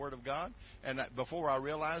hungry for the Word of God. And before I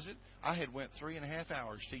realized it, I had went 3.5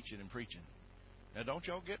 hours teaching and preaching. Now, don't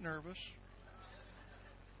y'all get nervous.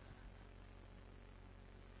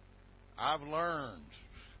 I've learned.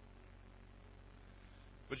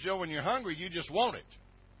 But, Joe, when you're hungry, you just want it.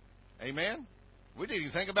 Amen? We didn't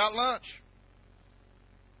even think about lunch.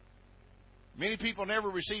 Many people never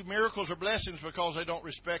receive miracles or blessings because they don't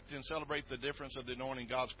respect and celebrate the difference of the anointing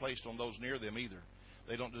God's placed on those near them either.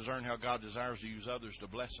 They don't discern how God desires to use others to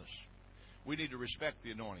bless us. We need to respect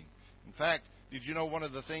the anointing. In fact, did you know one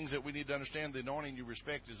of the things that we need to understand, the anointing you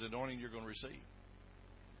respect is the anointing you're going to receive?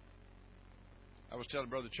 I was telling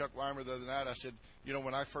Brother Chuck Weimer the other night, I said, you know,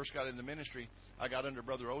 when I first got in the ministry, I got under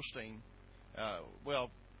Brother Osteen.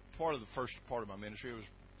 Part of the first part of my ministry, it was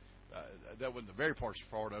that wasn't the very first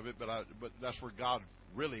part of it, but that's where God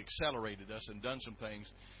really accelerated us and done some things.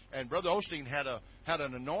 And Brother Osteen had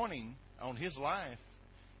an anointing on his life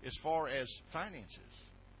as far as finances.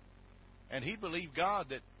 And he believed God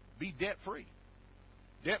that be debt-free.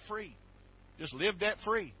 Debt-free. Just live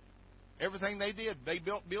debt-free. Everything they did, they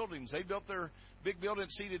built buildings. They built their big building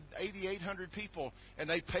that seated 8,800 people, and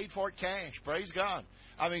they paid for it cash. Praise God.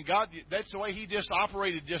 I mean, God, that's the way he just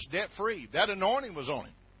operated, just debt-free. That anointing was on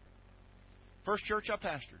him. First church I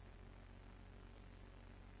pastored,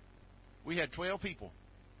 we had 12 people.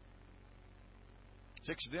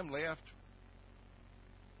 6 of them left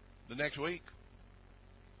the next week.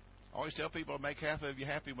 I always tell people I make half of you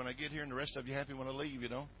happy when I get here and the rest of you happy when I leave, you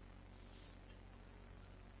know.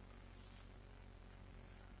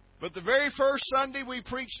 But the very first Sunday we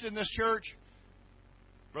preached in this church,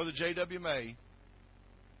 Brother J.W. May,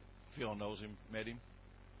 Phil knows him, met him,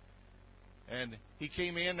 and he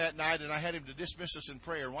came in that night and I had him to dismiss us in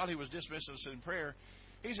prayer. And while he was dismissing us in prayer,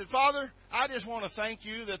 he said, Father, I just want to thank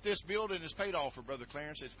you that this building is paid off for Brother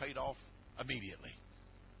Clarence. It's paid off immediately.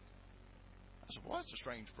 I said, well, that's a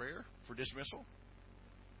strange prayer for dismissal.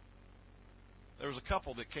 There was a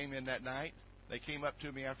couple that came in that night. They came up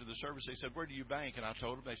to me after the service. They said, where do you bank? And I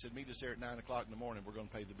told them. They said, meet us there at 9 o'clock in the morning. We're going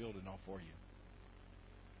to pay the building off for you.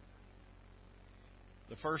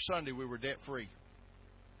 The first Sunday we were debt-free.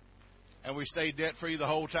 And we stayed debt-free the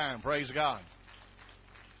whole time. Praise God.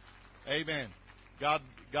 Amen. God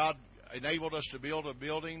enabled us to build a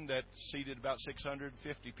building that seated about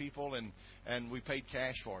 650 people, and we paid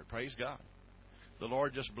cash for it. Praise God. The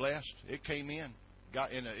Lord just blessed. It came in.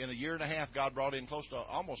 In a year and a half, God brought in close to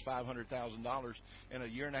almost $500,000 in a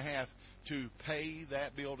year and a half to pay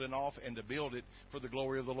that building off and to build it for the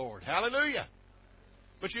glory of the Lord. Hallelujah.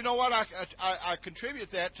 But you know what? I contribute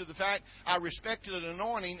that to the fact I respected an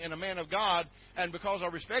anointing in a man of God, and because I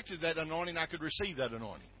respected that anointing, I could receive that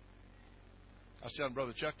anointing. I was telling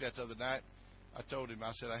Brother Chuck that the other night. I told him,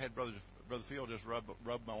 I said, I had Brother Phil just rub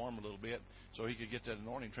my arm a little bit so he could get that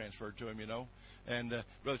anointing transferred to him, you know. And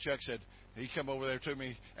Brother Chuck said, he come over there to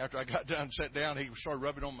me after I got done, sat down. He started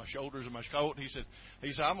rubbing on my shoulders and my coat. He said,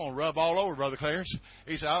 I'm going to rub all over, Brother Clarence.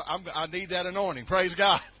 He said, I need that anointing. Praise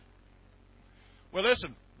God. Well,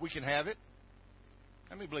 listen, we can have it.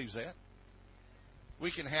 How many believes that?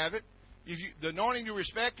 We can have it. The anointing you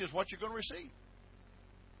respect is what you're going to receive.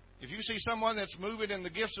 If you see someone that's moving in the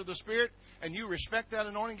gifts of the Spirit and you respect that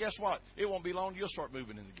anointing, guess what? It won't be long, you'll start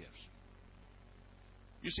moving in the gifts.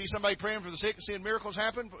 You see somebody praying for the sick and seeing miracles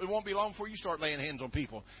happen, it won't be long before you start laying hands on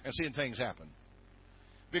people and seeing things happen.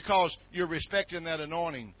 Because you're respecting that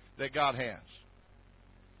anointing that God has.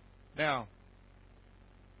 Now,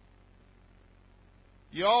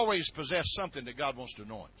 you always possess something that God wants to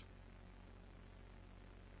anoint.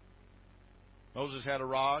 Moses had a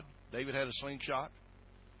rod. David had a slingshot.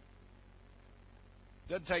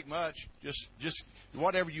 Doesn't take much. Just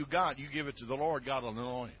whatever you got, you give it to the Lord. God will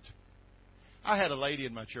anoint it. I had a lady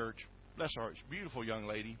in my church. Bless her heart. She's a beautiful young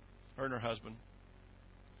lady. Her and her husband.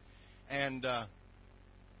 And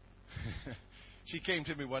she came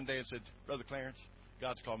to me one day and said, Brother Clarence,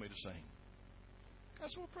 God's called me to sing. I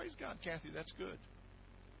said, well, praise God, Kathy. That's good.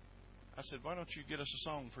 I said, why don't you get us a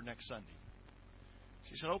song for next Sunday?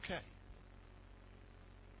 She said, okay.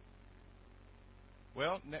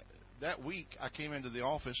 Well, that week I came into the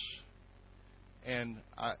office, and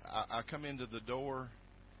I come into the door,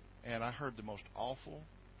 and I heard the most awful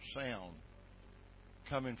sound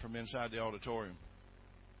coming from inside the auditorium.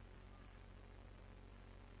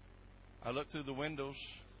 I looked through the windows.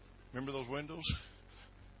 Remember those windows?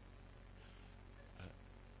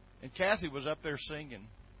 And Kathy was up there singing.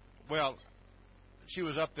 Well, she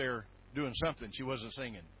was up there doing something. She wasn't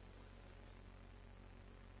singing.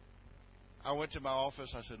 I went to my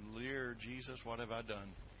office. I said, Dear Jesus, what have I done?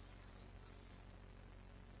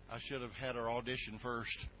 I should have had her audition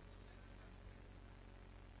first.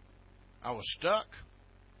 I was stuck.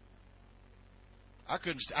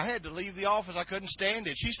 I had to leave the office. I couldn't stand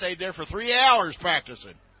it. She stayed there for 3 hours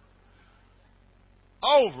practicing.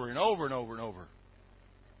 Over and over and over and over.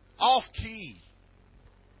 Off key.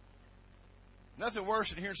 Nothing worse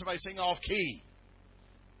than hearing somebody sing off key.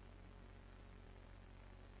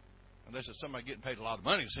 Unless it's somebody getting paid a lot of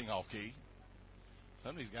money to sing off key.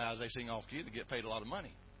 Some of these guys, they sing off key to get paid a lot of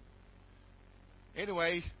money.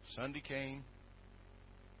 Anyway, Sunday came.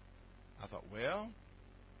 I thought, well,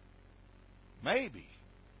 maybe,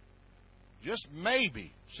 just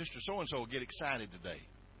maybe, Sister so-and-so will get excited today.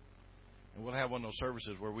 And we'll have one of those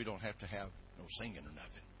services where we don't have to have no singing or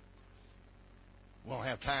nothing. We won't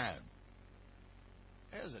have time.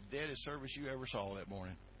 That was the deadest service you ever saw that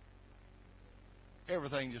morning.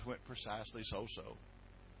 Everything just went precisely so-so.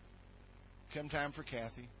 Come time for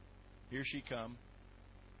Kathy. Here she come.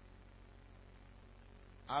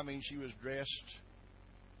 I mean, she was dressed.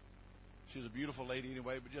 She was a beautiful lady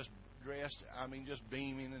anyway, but just dressed, I mean, just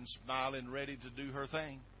beaming and smiling, ready to do her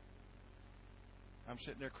thing. I'm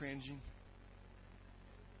sitting there cringing.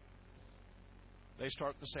 They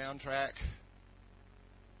start the soundtrack.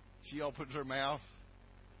 She opens her mouth,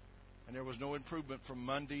 and there was no improvement from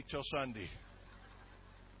Monday till Sunday.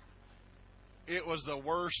 It was the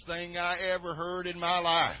worst thing I ever heard in my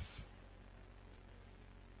life.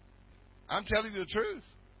 I'm telling you the truth.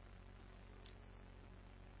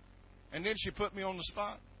 And then she put me on the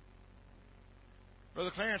spot.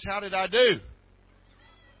 Brother Clarence, how did I do?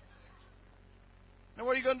 Now,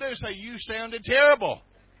 what are you going to do? Say, you sounded terrible.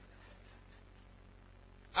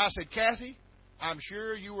 I said, Kathy, I'm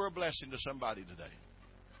sure you were a blessing to somebody today.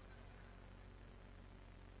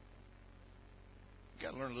 You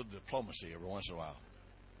got to learn a little diplomacy every once in a while.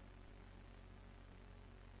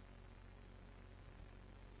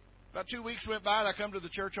 About 2 weeks went by, and I come to the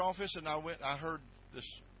church office, and I heard this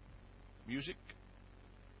music.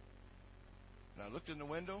 And I looked in the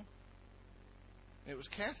window, and it was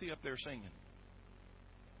Kathy up there singing.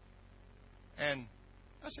 And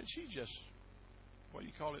I said, she just, what do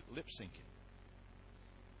you call it, lip syncing.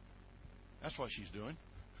 That's what she's doing.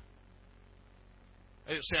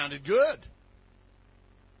 It sounded good.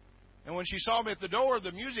 And when she saw me at the door,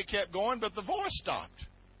 the music kept going, but the voice stopped.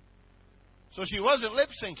 So she wasn't lip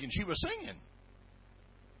syncing, she was singing.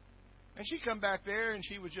 And she come back there, and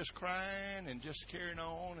she was just crying and just carrying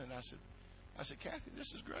on. And I said, Kathy,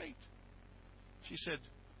 this is great. She said,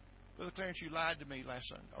 Brother Clarence, you lied to me last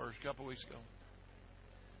Sunday, or a couple of weeks ago.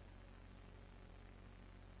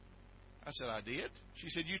 I said, I did? She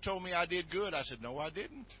said, you told me I did good. I said, no, I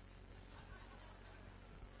didn't.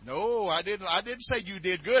 No, I didn't. I didn't say you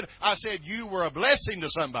did good. I said you were a blessing to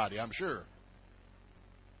somebody, I'm sure.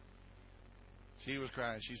 She was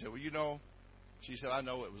crying. She said, well, you know, she said, I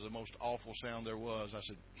know it was the most awful sound there was. I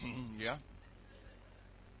said, yeah.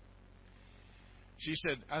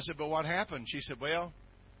 I said, but what happened? She said, well,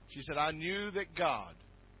 I knew that God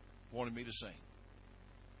wanted me to sing.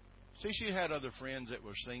 See, she had other friends that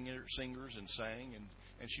were singers and sang,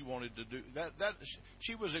 and she wanted to do that.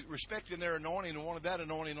 She was respecting their anointing and wanted that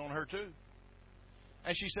anointing on her too.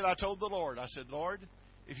 And she said, I told the Lord, I said, Lord,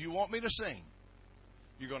 if you want me to sing,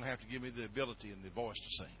 you're going to have to give me the ability and the voice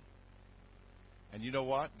to sing. And you know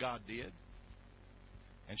what? God did.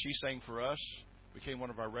 And she sang for us, became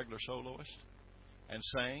one of our regular soloists, and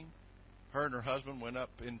sang. Her and her husband went up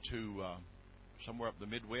into somewhere up the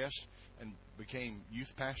Midwest and became youth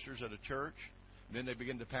pastors at a church. And then they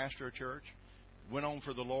began to pastor a church. Went on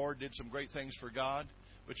for the Lord, did some great things for God.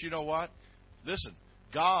 But you know what? Listen,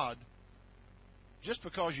 God, just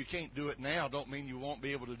because you can't do it now, don't mean you won't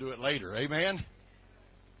be able to do it later. Amen?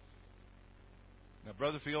 Now,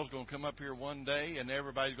 Brother Phil's going to come up here one day, and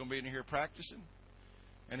everybody's going to be in here practicing.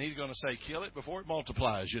 And he's going to say, kill it before it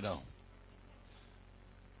multiplies, you know.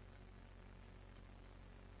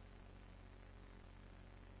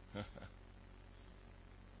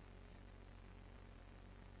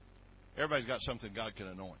 Everybody's got something God can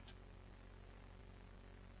anoint.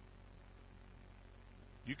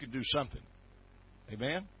 You can do something.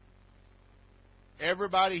 Amen?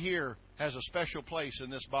 Everybody here has a special place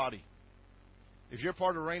in this body. If you're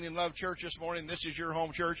part of Reign in Love Church this morning, this is your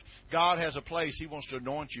home church, God has a place He wants to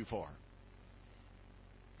anoint you for.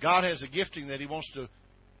 God has a gifting that He wants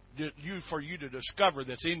for you to discover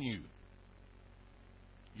that's in you.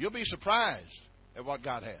 You'll be surprised at what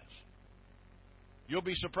God has. You'll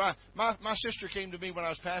be surprised. My sister came to me when I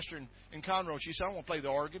was pastoring in Conroe. She said, I want to play the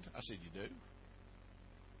organ. I said, you do?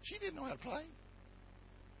 She didn't know how to play.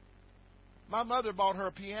 My mother bought her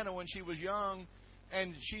a piano when she was young,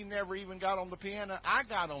 and she never even got on the piano. I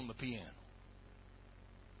got on the piano.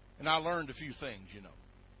 And I learned a few things, you know.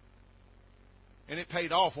 And it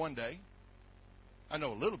paid off one day. I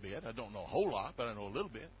know a little bit. I don't know a whole lot, but I know a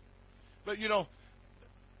little bit. But, you know,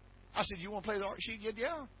 I said, you want to play the organ? She said,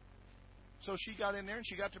 yeah. So she got in there and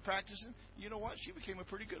she got to practicing. You know what? She became a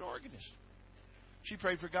pretty good organist. She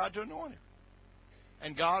prayed for God to anoint her.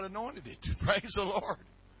 And God anointed it. Praise the Lord.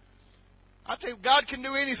 I tell you, God can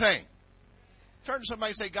do anything. Turn to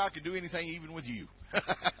somebody and say, God can do anything even with you.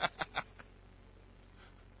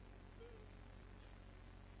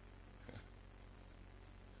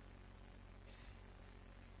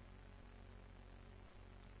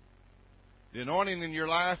 The anointing in your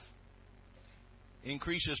life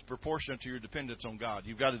increases proportionate to your dependence on God.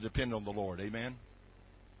 You've got to depend on the Lord. Amen?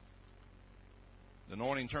 The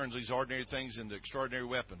anointing turns these ordinary things into extraordinary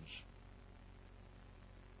weapons.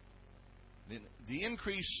 The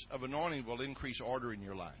increase of anointing will increase order in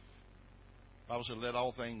your life. The Bible said, let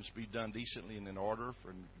all things be done decently and in order,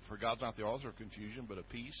 for God's not the author of confusion, but of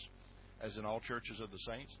peace, as in all churches of the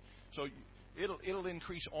saints. So it'll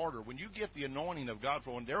increase order. When you get the anointing of God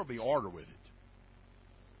flowing, there will be order with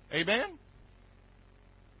it. Amen?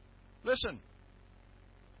 Listen.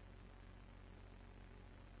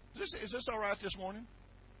 Is this all right this morning?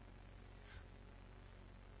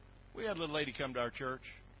 We had a little lady come to our church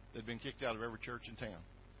that had been kicked out of every church in town.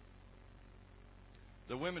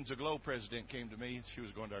 The Women's Aglow president came to me. She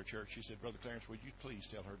was going to our church. She said, Brother Clarence, would you please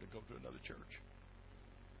tell her to go to another church?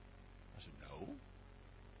 I said, no.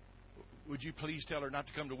 Would you please tell her not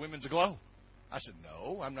to come to Women's Aglow? I said,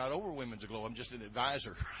 no, I'm not over Women's Aglow. I'm just an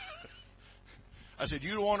advisor. I said,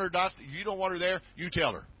 you don't want her there, you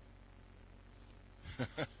tell her.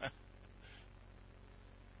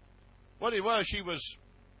 What it was, she was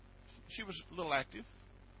a little active.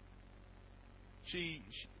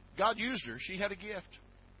 God used her. She had a gift.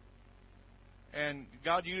 And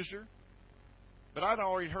God used her. But I'd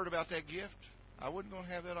already heard about that gift. I wasn't going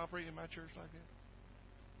to have that operating in my church like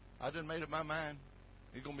that. I done made up my mind.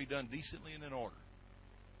 It's going to be done decently and in order.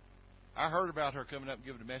 I heard about her coming up and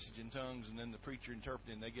giving a message in tongues, and then the preacher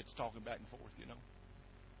interpreting, and they get to talking back and forth, you know.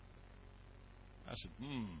 I said,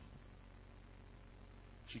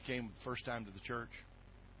 She came the first time to the church,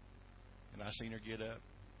 and I seen her get up.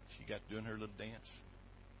 She got doing her little dance.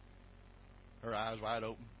 Her eyes wide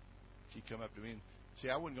open. She'd come up to me and see.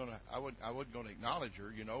 I wasn't going to acknowledge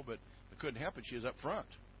her, you know, but I couldn't help it. She was up front.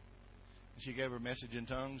 And she gave her a message in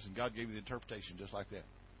tongues, and God gave me the interpretation just like that.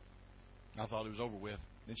 I thought it was over with.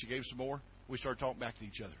 Then she gave some more. We started talking back to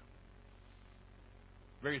each other.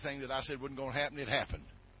 Very thing that I said wasn't going to happen, it happened.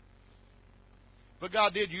 But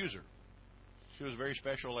God did use her. She was a very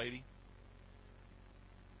special lady.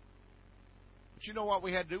 But you know what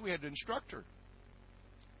we had to do? We had to instruct her.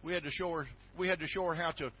 We had to show her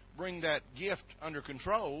how to bring that gift under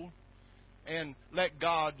control and let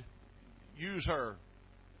God use her.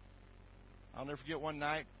 I'll never forget one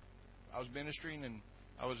night I was ministering, and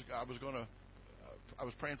I was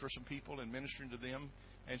praying for some people and ministering to them,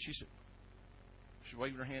 and she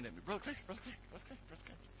waving her hand at me, Brother Clarence,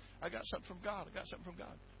 I got something from God.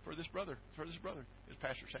 For this brother. It's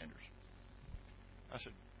Pastor Sanders. I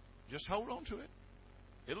said, just hold on to it.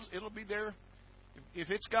 It'll be there.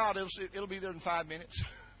 If it's God, it'll be there in 5 minutes.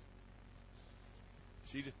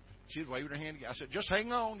 She was waving her hand again. I said, just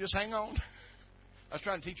hang on. I was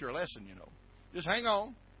trying to teach her a lesson, you know. Just hang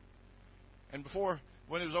on. And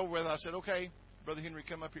when it was over with, I said, okay, Brother Henry,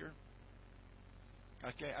 come up here.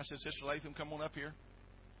 Okay, I said, Sister Latham, come on up here.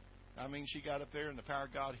 I mean, she got up there, and the power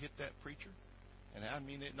of God hit that preacher. And I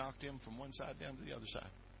mean, it knocked him from one side down to the other side.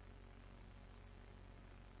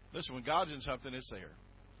 Listen, when God's in something, it's there.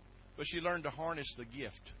 But she learned to harness the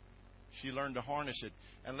gift. She learned to harness it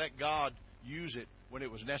and let God use it when it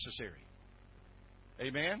was necessary.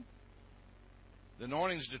 Amen? The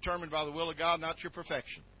anointing is determined by the will of God, not your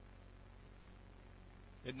perfection.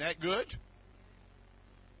 Isn't that good?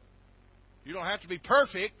 You don't have to be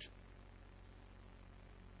perfect.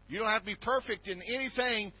 You don't have to be perfect in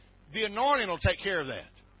anything. The anointing will take care of that.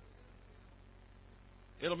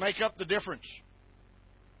 It'll make up the difference.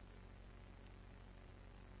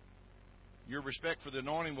 Your respect for the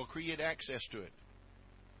anointing will create access to it.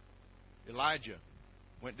 Elijah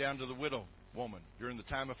went down to the widow woman during the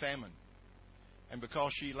time of famine. And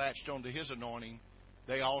because she latched onto his anointing,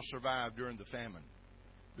 they all survived during the famine.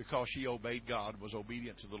 Because she obeyed God, was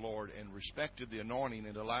obedient to the Lord, and respected the anointing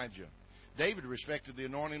in Elijah. David respected the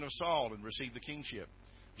anointing of Saul and received the kingship.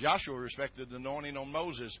 Joshua respected the anointing on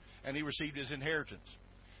Moses, and he received his inheritance.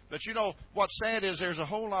 But you know, what's sad is there's a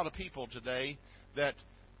whole lot of people today that,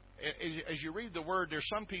 as you read the Word, there's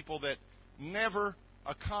some people that never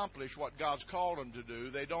accomplish what God's called them to do.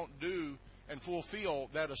 They don't do and fulfill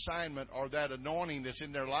that assignment or that anointing that's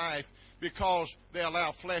in their life because they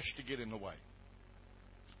allow flesh to get in the way.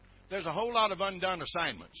 There's a whole lot of undone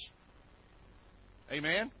assignments.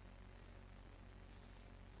 Amen?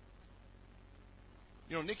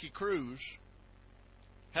 You know, Nicky Cruz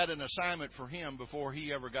had an assignment for him before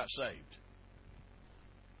he ever got saved.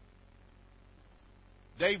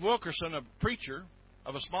 Dave Wilkerson, a preacher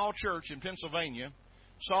of a small church in Pennsylvania,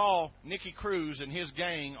 saw Nicky Cruz and his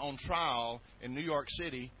gang on trial in New York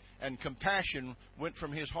City, and compassion went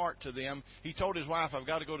from his heart to them. He told his wife, "I've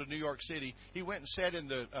got to go to New York City." He went and sat in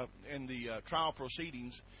the trial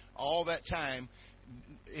proceedings all that time,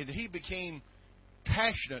 and he became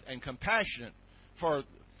passionate and compassionate for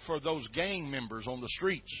those gang members on the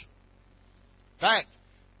streets. In fact,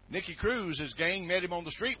 Nicky Cruz, his gang, met him on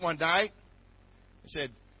the street one night and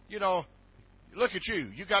said, "You know, look at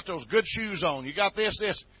you. You got those good shoes on. You got this."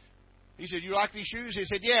 He said, "You like these shoes?" He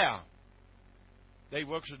said, "Yeah." Dave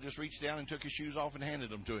Wilkerson just reached down and took his shoes off and handed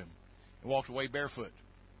them to him and walked away barefoot.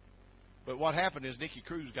 But what happened is Nicky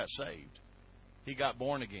Cruz got saved. He got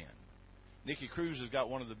born again. Nicky Cruz has got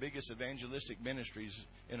one of the biggest evangelistic ministries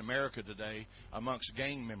in America today amongst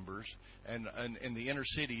gang members and in the inner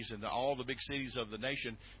cities and all the big cities of the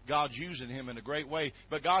nation. God's using him in a great way.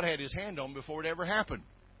 But God had his hand on him before it ever happened.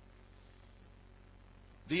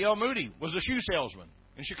 D.L. Moody was a shoe salesman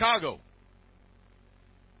in Chicago,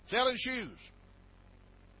 selling shoes.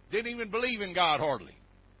 Didn't even believe in God hardly.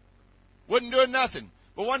 Wasn't doing nothing.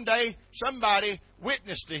 But one day, somebody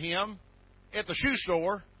witnessed to him at the shoe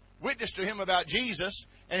store, witnessed to him about Jesus,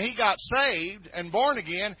 and he got saved and born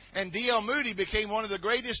again, and D.L. Moody became one of the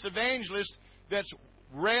greatest evangelists that's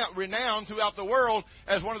renowned throughout the world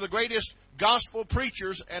as one of the greatest gospel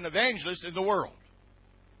preachers and evangelists in the world.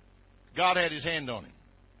 God had his hand on him.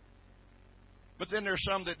 But then there's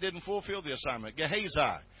some that didn't fulfill the assignment.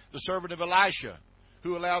 Gehazi, the servant of Elisha,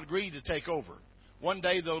 who allowed greed to take over. One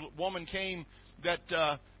day the woman came that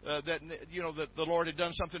the Lord had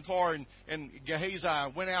done something for her, and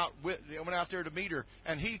Gehazi went out there to meet her,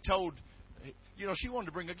 and he told, she wanted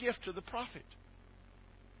to bring a gift to the prophet.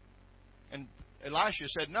 And Elisha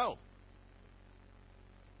said no.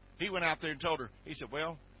 He went out there and told her. He said,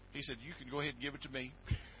 you can go ahead and give it to me.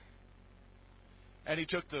 And he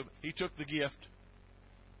took the gift.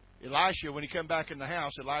 Elisha, when he came back in the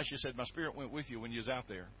house, Elisha said, "My spirit went with you when you was out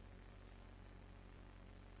there.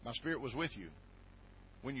 My spirit was with you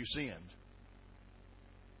when you sinned."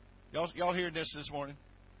 Y'all hearing this morning?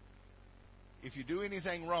 If you do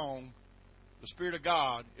anything wrong, the Spirit of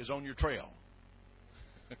God is on your trail.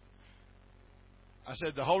 I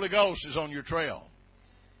said the Holy Ghost is on your trail.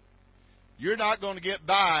 You're not going to get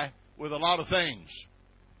by with a lot of things,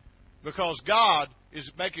 because God is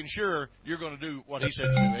making sure you're going to do what He said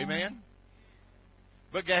to do. Amen?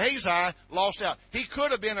 But Gehazi lost out. He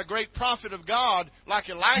could have been a great prophet of God like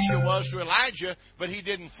Elisha was to Elijah, but he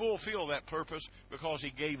didn't fulfill that purpose because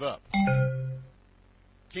he gave up.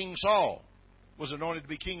 King Saul was anointed to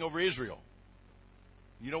be king over Israel.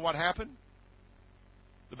 You know what happened?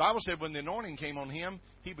 The Bible said when the anointing came on him,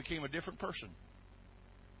 he became a different person.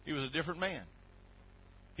 He was a different man.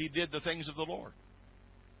 He did the things of the Lord.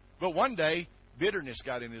 But one day, bitterness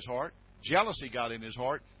got in his heart, jealousy got in his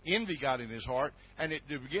heart, envy got in his heart, and it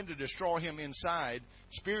began to destroy him inside.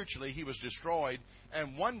 Spiritually, he was destroyed.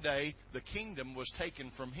 And one day, the kingdom was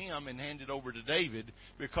taken from him and handed over to David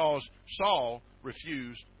because Saul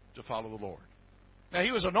refused to follow the Lord. Now,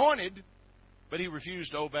 he was anointed, but he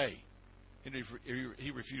refused to obey. And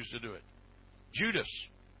he refused to do it. Judas.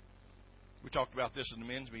 We talked about this in the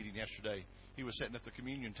men's meeting yesterday. He was sitting at the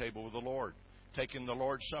communion table with the Lord, taking the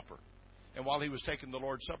Lord's Supper. And while he was taking the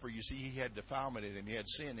Lord's Supper, you see, he had defilement in him. He had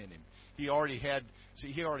sin in him. He already had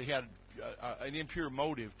an impure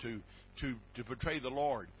motive to betray the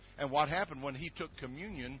Lord. And what happened when he took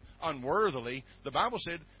communion unworthily, the Bible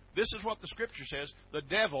said, this is what the Scripture says, the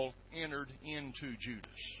devil entered into Judas.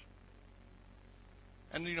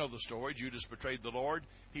 And you know the story. Judas betrayed the Lord.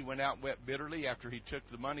 He went out and wept bitterly after he took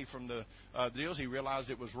the money from the deals. He realized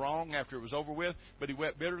it was wrong after it was over with. But he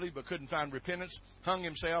wept bitterly but couldn't find repentance. Hung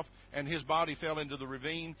himself, and his body fell into the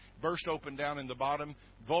ravine, burst open down in the bottom.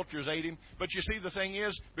 Vultures ate him. But you see, the thing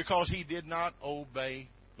is, because he did not obey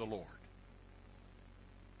the Lord.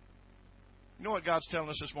 You know what God's telling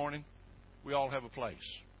us this morning? We all have a place.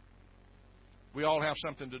 We all have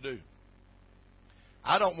something to do.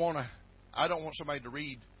 I don't want somebody to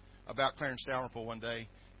read about Clarence Dalrymple one day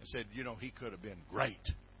and said, he could have been great.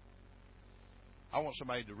 I want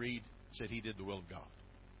somebody to read and said he did the will of God.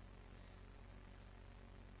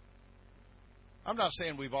 I'm not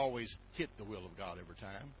saying we've always hit the will of God every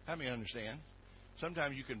time. How many understand?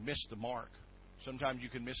 Sometimes you can miss the mark. Sometimes you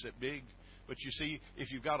can miss it big. But you see,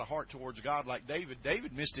 if you've got a heart towards God like David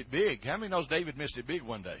missed it big. How many knows David missed it big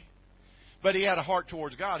one day? But he had a heart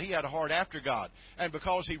towards God. He had a heart after God. And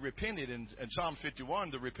because he repented in Psalm 51,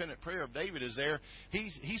 the repentant prayer of David is there.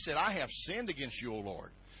 He said, I have sinned against you, O Lord.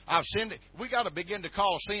 I've sinned. We got to begin to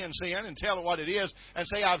call sin and tell it what it is and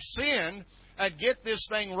say, I've sinned, and get this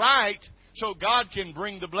thing right so God can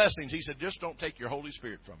bring the blessings. He said, just don't take your Holy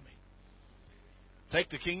Spirit from me. Take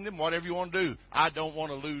the kingdom, whatever you want to do. I don't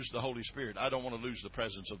want to lose the Holy Spirit. I don't want to lose the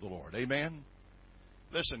presence of the Lord. Amen?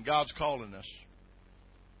 Listen, God's calling us.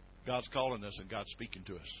 God's calling us and God's speaking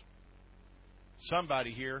to us.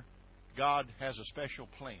 Somebody here, God has a special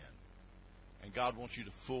plan. And God wants you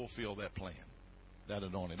to fulfill that plan, that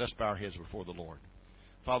anointing. Let's bow our heads before the Lord.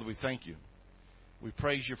 Father, we thank you. We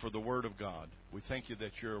praise you for the Word of God. We thank you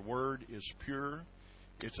that your Word is pure.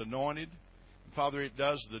 It's anointed. Father, it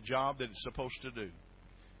does the job that it's supposed to do.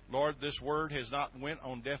 Lord, this Word has not went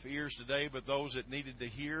on deaf ears today, but those that needed to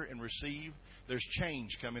hear and receive, there's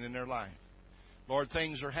change coming in their life. Lord,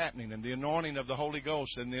 things are happening, and the anointing of the Holy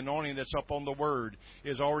Ghost and the anointing that's up on the Word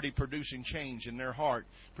is already producing change in their heart,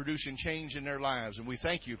 producing change in their lives. And we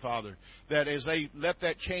thank you, Father, that as they let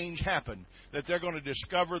that change happen, that they're going to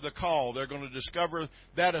discover the call, they're going to discover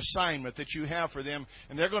that assignment that you have for them,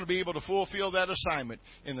 and they're going to be able to fulfill that assignment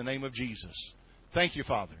in the name of Jesus. Thank you,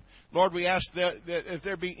 Father. Lord, we ask that if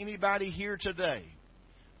there be anybody here today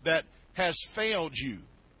that has failed you,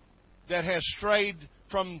 that has strayed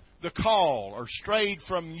from the call or strayed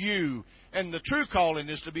from you, and the true calling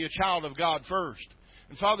is to be a child of God first.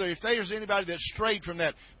 And Father, if there's anybody that's strayed from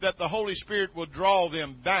that the Holy Spirit will draw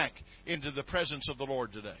them back into the presence of the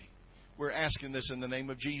Lord today. We're asking this in the name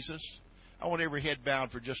of Jesus. I want every head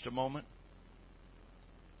bowed for just a moment.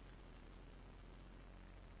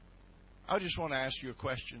 I just want to ask you a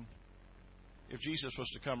question. If Jesus was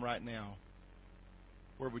to come right now,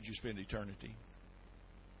 where would you spend eternity?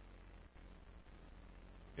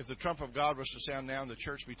 If the trump of God was to sound now and the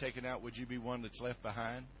church be taken out, would you be one that's left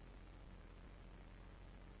behind?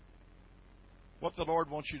 What the Lord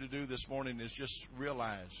wants you to do this morning is just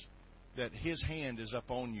realize that His hand is up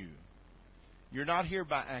on you. You're not here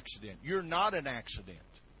by accident. You're not an accident.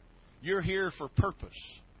 You're here for purpose.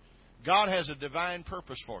 God has a divine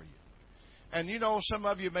purpose for you. And you know, some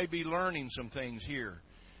of you may be learning some things here.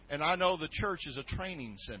 And I know the church is a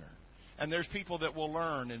training center. And there's people that will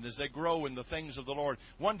learn, and as they grow in the things of the Lord,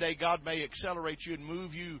 one day God may accelerate you and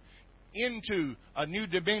move you into a new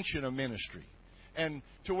dimension of ministry. And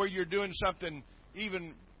to where you're doing something,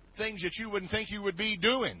 even things that you wouldn't think you would be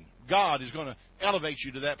doing. God is going to elevate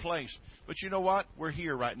you to that place. But you know what? We're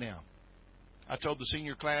here right now. I told the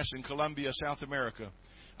senior class in Colombia, South America,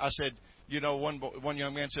 I said, you know, one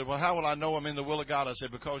young man said, well, how will I know I'm in the will of God? I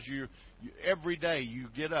said, because you every day you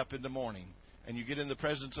get up in the morning and you get in the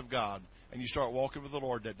presence of God and you start walking with the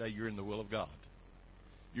Lord that day, you're in the will of God.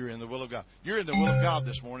 You're in the will of God. You're in the will of God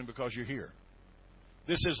this morning because you're here.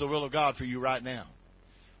 This is the will of God for you right now.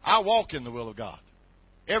 I walk in the will of God.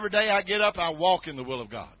 Every day I get up, I walk in the will of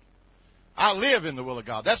God. I live in the will of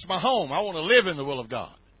God. That's my home. I want to live in the will of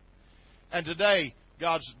God. And today,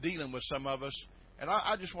 God's dealing with some of us. And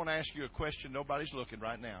I just want to ask you a question. Nobody's looking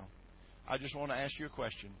right now. I just want to ask you a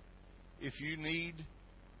question. If you need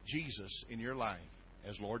Jesus in your life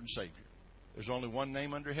as Lord and Savior, there's only one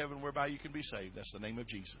name under heaven whereby you can be saved. That's the name of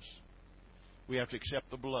Jesus. We have to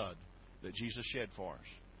accept the blood that Jesus shed for us,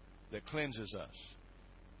 that cleanses us.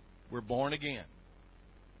 We're born again.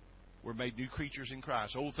 We're made new creatures in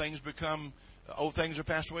Christ. Old things are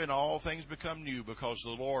passed away, and all things become new because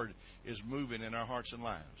the Lord is moving in our hearts and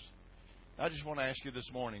lives. I just want to ask you this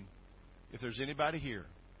morning, if there's anybody here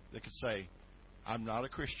that could say, I'm not a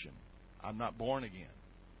Christian, I'm not born again,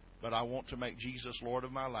 but I want to make Jesus Lord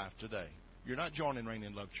of my life today. You're not joining Reign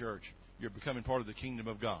in Love Church. You're becoming part of the kingdom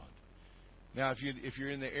of God. Now, if you're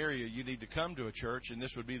in the area, you need to come to a church, and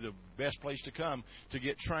this would be the best place to come to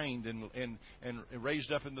get trained and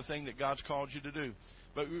raised up in the thing that God's called you to do.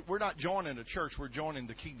 But we're not joining a church. We're joining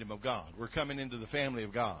the kingdom of God. We're coming into the family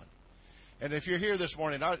of God. And if you're here this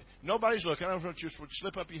morning, nobody's looking. I don't know if you just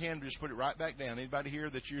slip up your hand and just put it right back down. Anybody here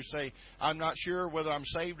that you say, I'm not sure whether I'm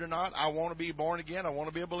saved or not. I want to be born again. I want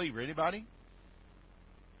to be a believer. Anybody?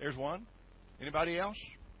 There's one. Anybody else?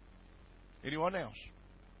 Anyone else?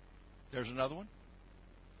 There's another one.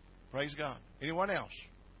 Praise God. Anyone else?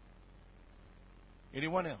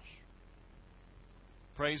 Anyone else?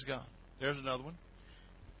 Praise God. There's another one.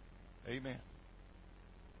 Amen.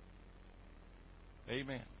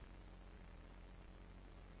 Amen.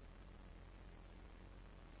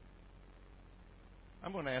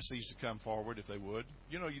 I'm going to ask these to come forward if they would.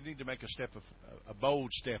 You know, you need to make a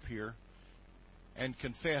bold step here and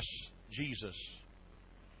confess Jesus.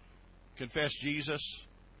 Confess Jesus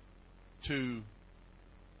in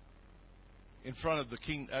front of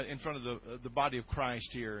the body of Christ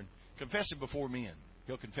here, and confess Him before men.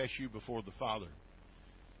 He'll confess you before the Father.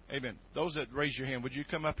 Amen. Those that raise your hand, would you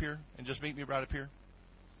come up here and just meet me right up here?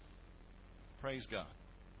 Praise God.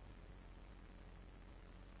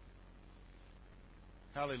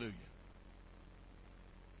 Hallelujah.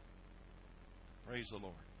 Praise the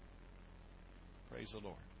Lord. Praise the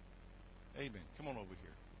Lord. Amen. Come on over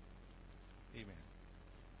here. Amen.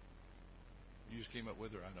 You just came up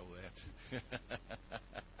with her, I know that.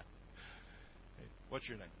 What's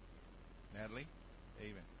your name? Natalie?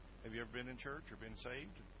 Amen. Have you ever been in church or been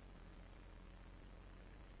saved?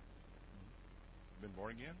 Been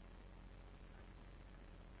born again?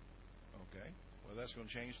 Okay. Well, that's going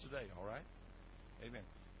to change today, all right? Amen.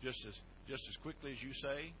 Just as quickly as you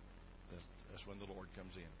say, that's when the Lord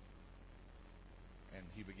comes in. And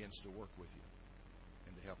He begins to work with you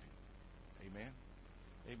and to help you. Amen?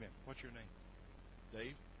 Amen. What's your name?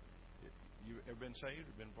 Dave? You ever been saved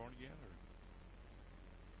or been born again? Or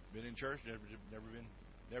been in church,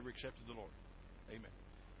 never accepted the Lord? Amen.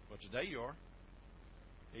 Well, today you are.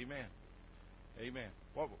 Amen. Amen.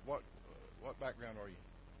 What background are you?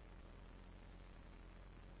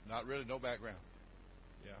 Not really, no background.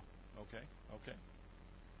 Yeah. Okay.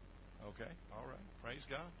 All right. Praise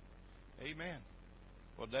God. Amen.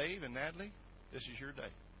 Well, Dave and Natalie, this is your day.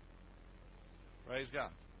 Praise God.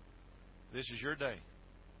 This is your day.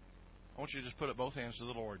 I want you to just put up both hands to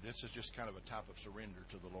the Lord. This is just kind of a type of surrender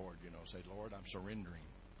to the Lord. You know, say, Lord, I'm surrendering.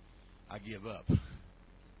 I give up.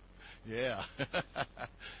 Yeah.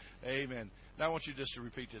 Amen. Now I want you just to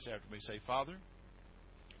repeat this after me. Say, Father,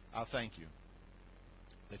 I thank you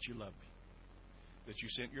that you love me, that you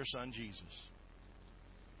sent your Son Jesus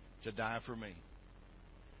to die for me.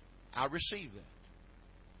 I receive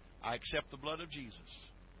that. I accept the blood of Jesus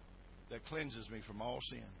that cleanses me from all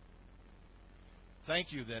sin.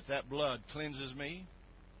 Thank you that that blood cleanses me.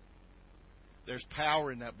 There's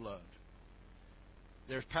power in that blood.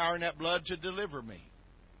 There's power in that blood to deliver me,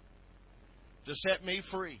 to set me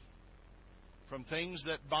free from things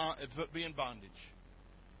that put me in bondage.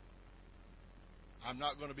 I'm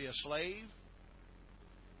not going to be a slave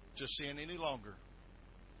to sin any longer.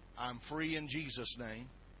 I'm free in Jesus' name.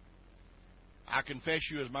 I confess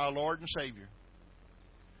you as my Lord and Savior.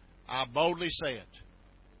 I boldly say it.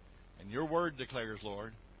 And your word declares,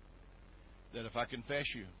 Lord, that if I confess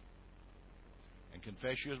you and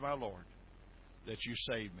confess you as my Lord, that you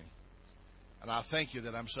save me. And I thank you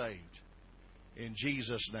that I'm saved. In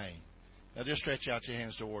Jesus' name. Now just stretch out your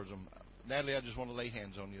hands towards them. Natalie, I just want to lay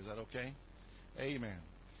hands on you. Is that okay? Amen.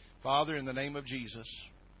 Father, in the name of Jesus,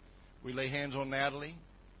 we lay hands on Natalie.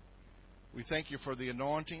 We thank you for the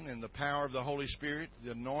anointing and the power of the Holy Spirit,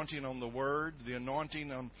 the anointing on the Word, the anointing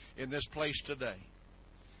in this place today.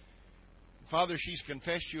 Father, she's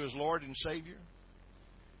confessed you as Lord and Savior.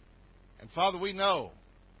 And Father, we know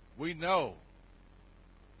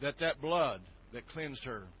that blood that cleansed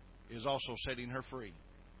her is also setting her free.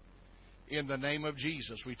 In the name of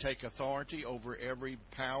Jesus, we take authority over every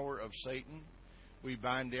power of Satan. We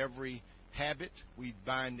bind every habit. We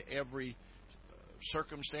bind every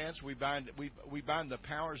circumstance. We bind the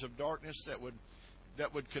powers of darkness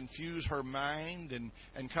that would confuse her mind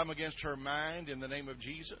and come against her mind in the name of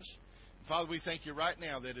Jesus. Father, we thank you right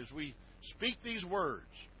now that as we speak these words,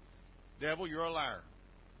 devil, you're a liar.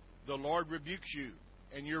 The Lord rebukes you,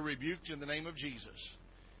 and you're rebuked in the name of Jesus.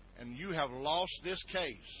 And you have lost this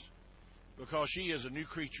case because she is a new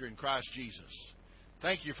creature in Christ Jesus.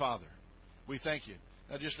 Thank you, Father. We thank you.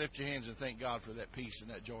 Now just lift your hands and thank God for that peace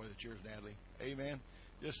and that joy that's yours, Natalie. Amen.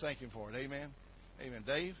 Just thank Him for it. Amen. Amen.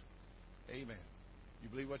 Dave? Amen. You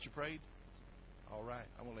believe what you prayed? All right.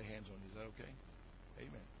 I'm going to lay hands on you. Is that okay?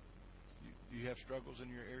 Amen. Do you have struggles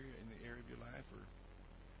in your area, in the area of your life? Or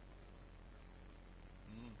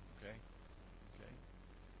okay.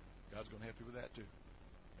 God's going to help you with that too.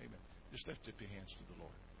 Amen. Just lift up your hands to the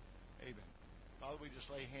Lord. Amen. Father, we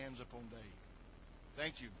just lay hands upon Dave.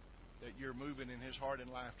 Thank you that you're moving in his heart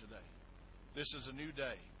and life today. This is a new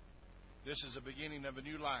day. This is the beginning of a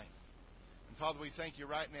new life. And Father, we thank you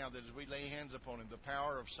right now that as we lay hands upon him, the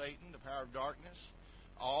power of Satan, the power of darkness,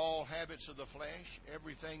 all habits of the flesh,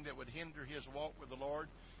 everything that would hinder his walk with the Lord,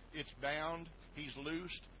 it's bound, he's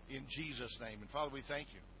loosed in Jesus' name. And Father, we thank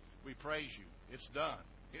you. We praise you. It's done.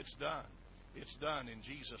 It's done. It's done in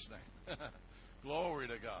Jesus' name. Glory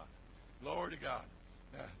to God. Glory to God.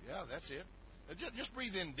 Yeah, that's it. Just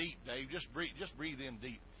breathe in deep, Dave. Just breathe in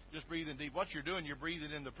deep. Just breathe in deep. What you're doing, you're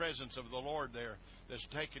breathing in the presence of the Lord there that's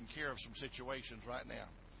taking care of some situations right now.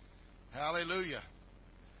 Hallelujah.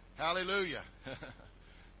 Hallelujah.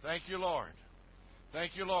 Thank you, Lord.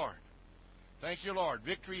 Thank you, Lord. Thank you, Lord.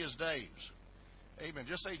 Victory is Dave's. Amen.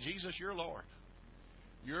 Just say, Jesus, you're Lord.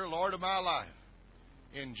 You're Lord of my life.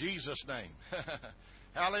 In Jesus' name.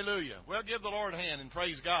 Hallelujah. Well, give the Lord a hand and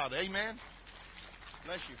praise God. Amen.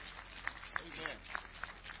 Bless you. Amen.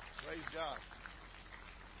 Praise God.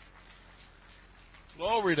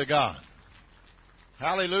 Glory to God.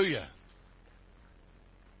 Hallelujah.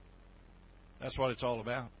 That's what it's all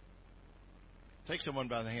about. Take someone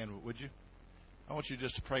by the hand, would you? I want you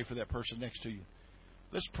just to pray for that person next to you.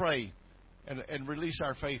 Let's pray and release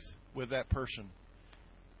our faith with that person.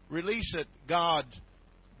 Release that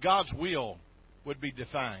God's will would be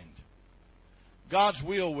defined. God's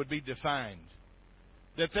will would be defined.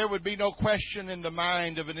 That there would be no question in the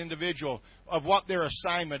mind of an individual of what their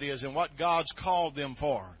assignment is and what God's called them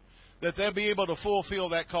for. That they'll be able to fulfill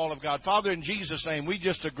that call of God. Father, in Jesus' name, we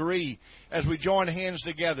just agree as we join hands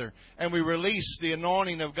together and we release the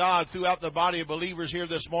anointing of God throughout the body of believers here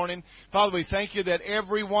this morning. Father, we thank you that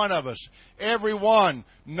every one of us, everyone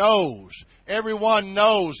knows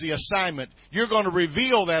the assignment. You're going to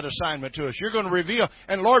reveal that assignment to us. You're going to reveal,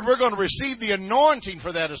 and Lord, we're going to receive the anointing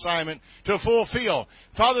for that assignment to fulfill.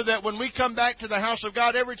 Father, that when we come back to the house of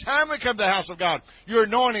God, every time we come to the house of God, your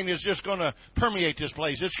anointing is just going to permeate this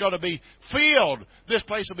place. It's going to be filled. This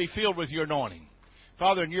place will be filled with your anointing.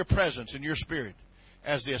 Father, in your presence, in your spirit,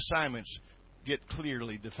 as the assignments get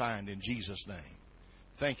clearly defined in Jesus' name.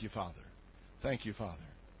 Thank you, Father. Thank you, Father.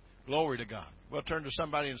 Glory to God. Well, turn to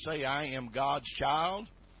somebody and say, I am God's child.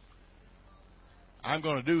 I'm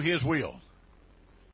going to do His will.